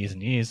for years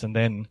and years, and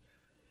then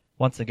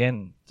once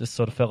again just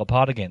sort of fell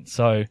apart again.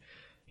 So,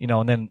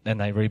 and then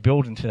they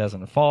rebuild in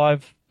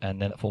 2005,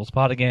 and then it falls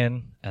apart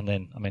again, and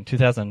then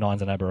 2009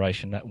 is an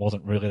aberration. That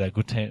wasn't really that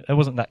good team. It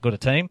wasn't that good a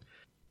team,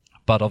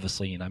 but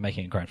obviously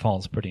making a grand final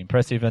is pretty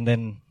impressive. And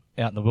then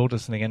out in the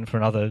wilderness again for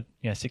another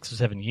 6 or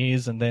 7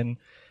 years, and then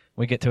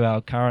we get to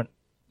our current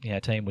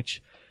team,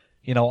 which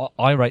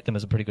I rate them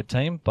as a pretty good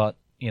team, but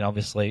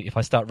obviously if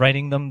I start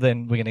rating them,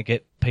 then we're going to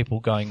get people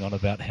going on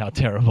about how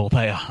terrible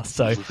they are.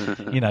 So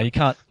you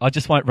can't. I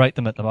just won't rate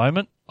them at the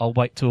moment. I'll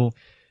wait till,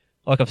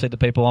 like I've said to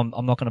people,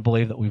 I'm not going to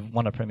believe that we've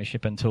won a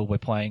premiership until we're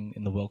playing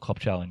in the World Cup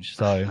Challenge.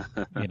 So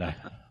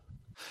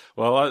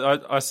Well,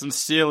 I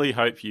sincerely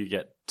hope you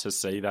get to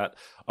see that.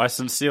 I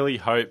sincerely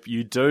hope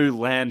you do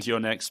land your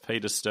next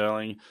Peter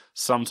Sterling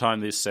sometime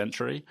this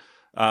century.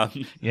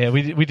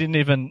 we didn't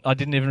even. I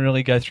didn't even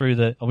really go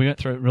through we went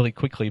through it really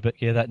quickly, but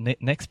that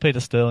next Peter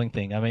Sterling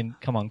thing.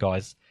 Come on,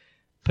 guys.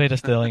 Peter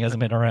Sterling hasn't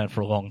been around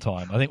for a long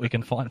time. I think we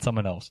can find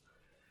someone else.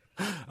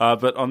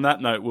 But on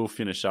that note, we'll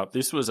finish up.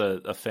 This was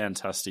a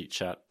fantastic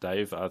chat,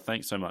 Dave.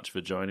 Thanks so much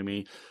for joining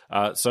me.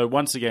 So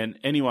once again,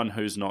 anyone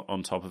who's not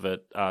on top of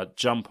it,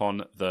 jump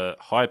on the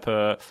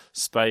Hyper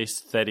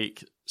Space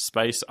Thetic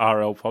Space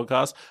RL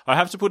podcast. I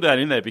have to put that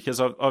in there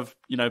because I've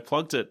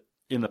plugged it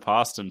in the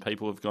past, and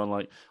people have gone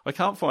like, I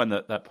can't find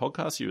that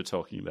podcast you were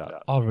talking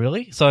about. Oh,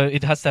 really? So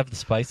it has to have the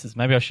spaces.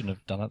 Maybe I shouldn't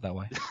have done it that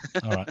way.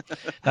 All right,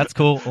 that's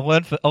cool.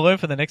 I'll learn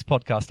for the next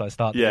podcast I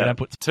start. Yeah,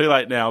 too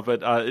late now,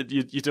 but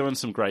you're doing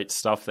some great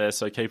stuff there.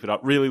 So keep it up.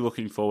 Really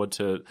looking forward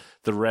to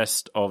the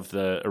rest of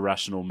the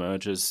Irrational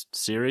Mergers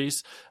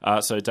series.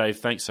 So Dave,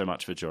 thanks so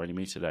much for joining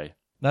me today.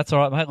 That's all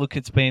right, mate. Look,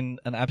 it's been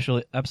an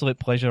absolute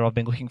pleasure. I've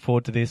been looking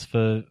forward to this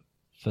for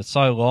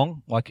so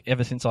long, like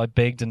ever since I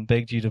begged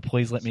you to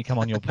please let me come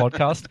on your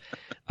podcast.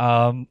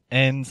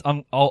 And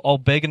I'll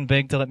beg and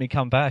beg to let me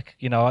come back.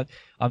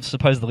 I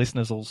suppose the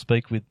listeners will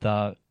speak with,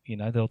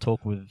 they'll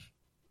talk with,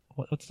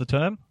 what's the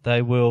term?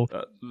 They will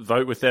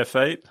vote with their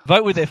feet.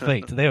 Vote with their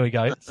feet. There we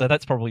go. So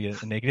that's probably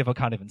a negative. I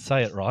can't even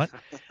say it right.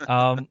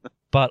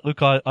 But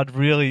look, I'd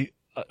really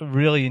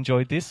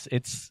enjoyed this.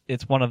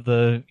 It's one of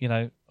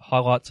the,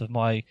 highlights of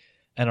my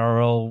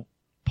NRL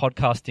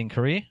podcasting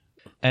career.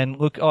 And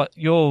look,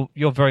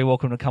 you're very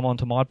welcome to come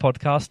onto my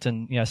podcast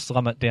and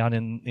slum it down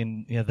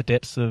in the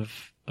depths of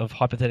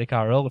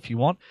hypothetical RL if you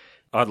want.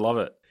 I'd love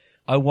it.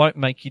 I won't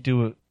make you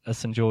do a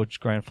St George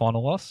Grand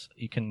Final loss.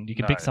 You can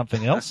pick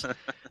something else.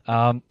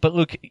 But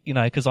look,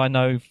 because I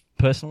know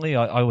personally,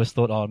 I always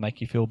thought I would make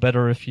you feel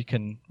better if you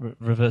can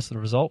reverse the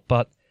result.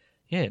 But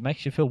yeah, it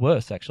makes you feel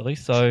worse actually.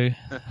 So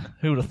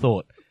who would have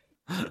thought?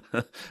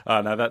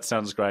 No, that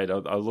sounds great.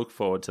 I look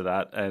forward to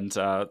that, and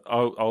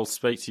I'll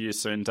speak to you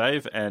soon,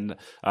 Dave. And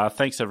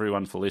thanks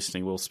everyone for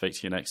listening. We'll speak to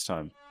you next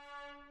time.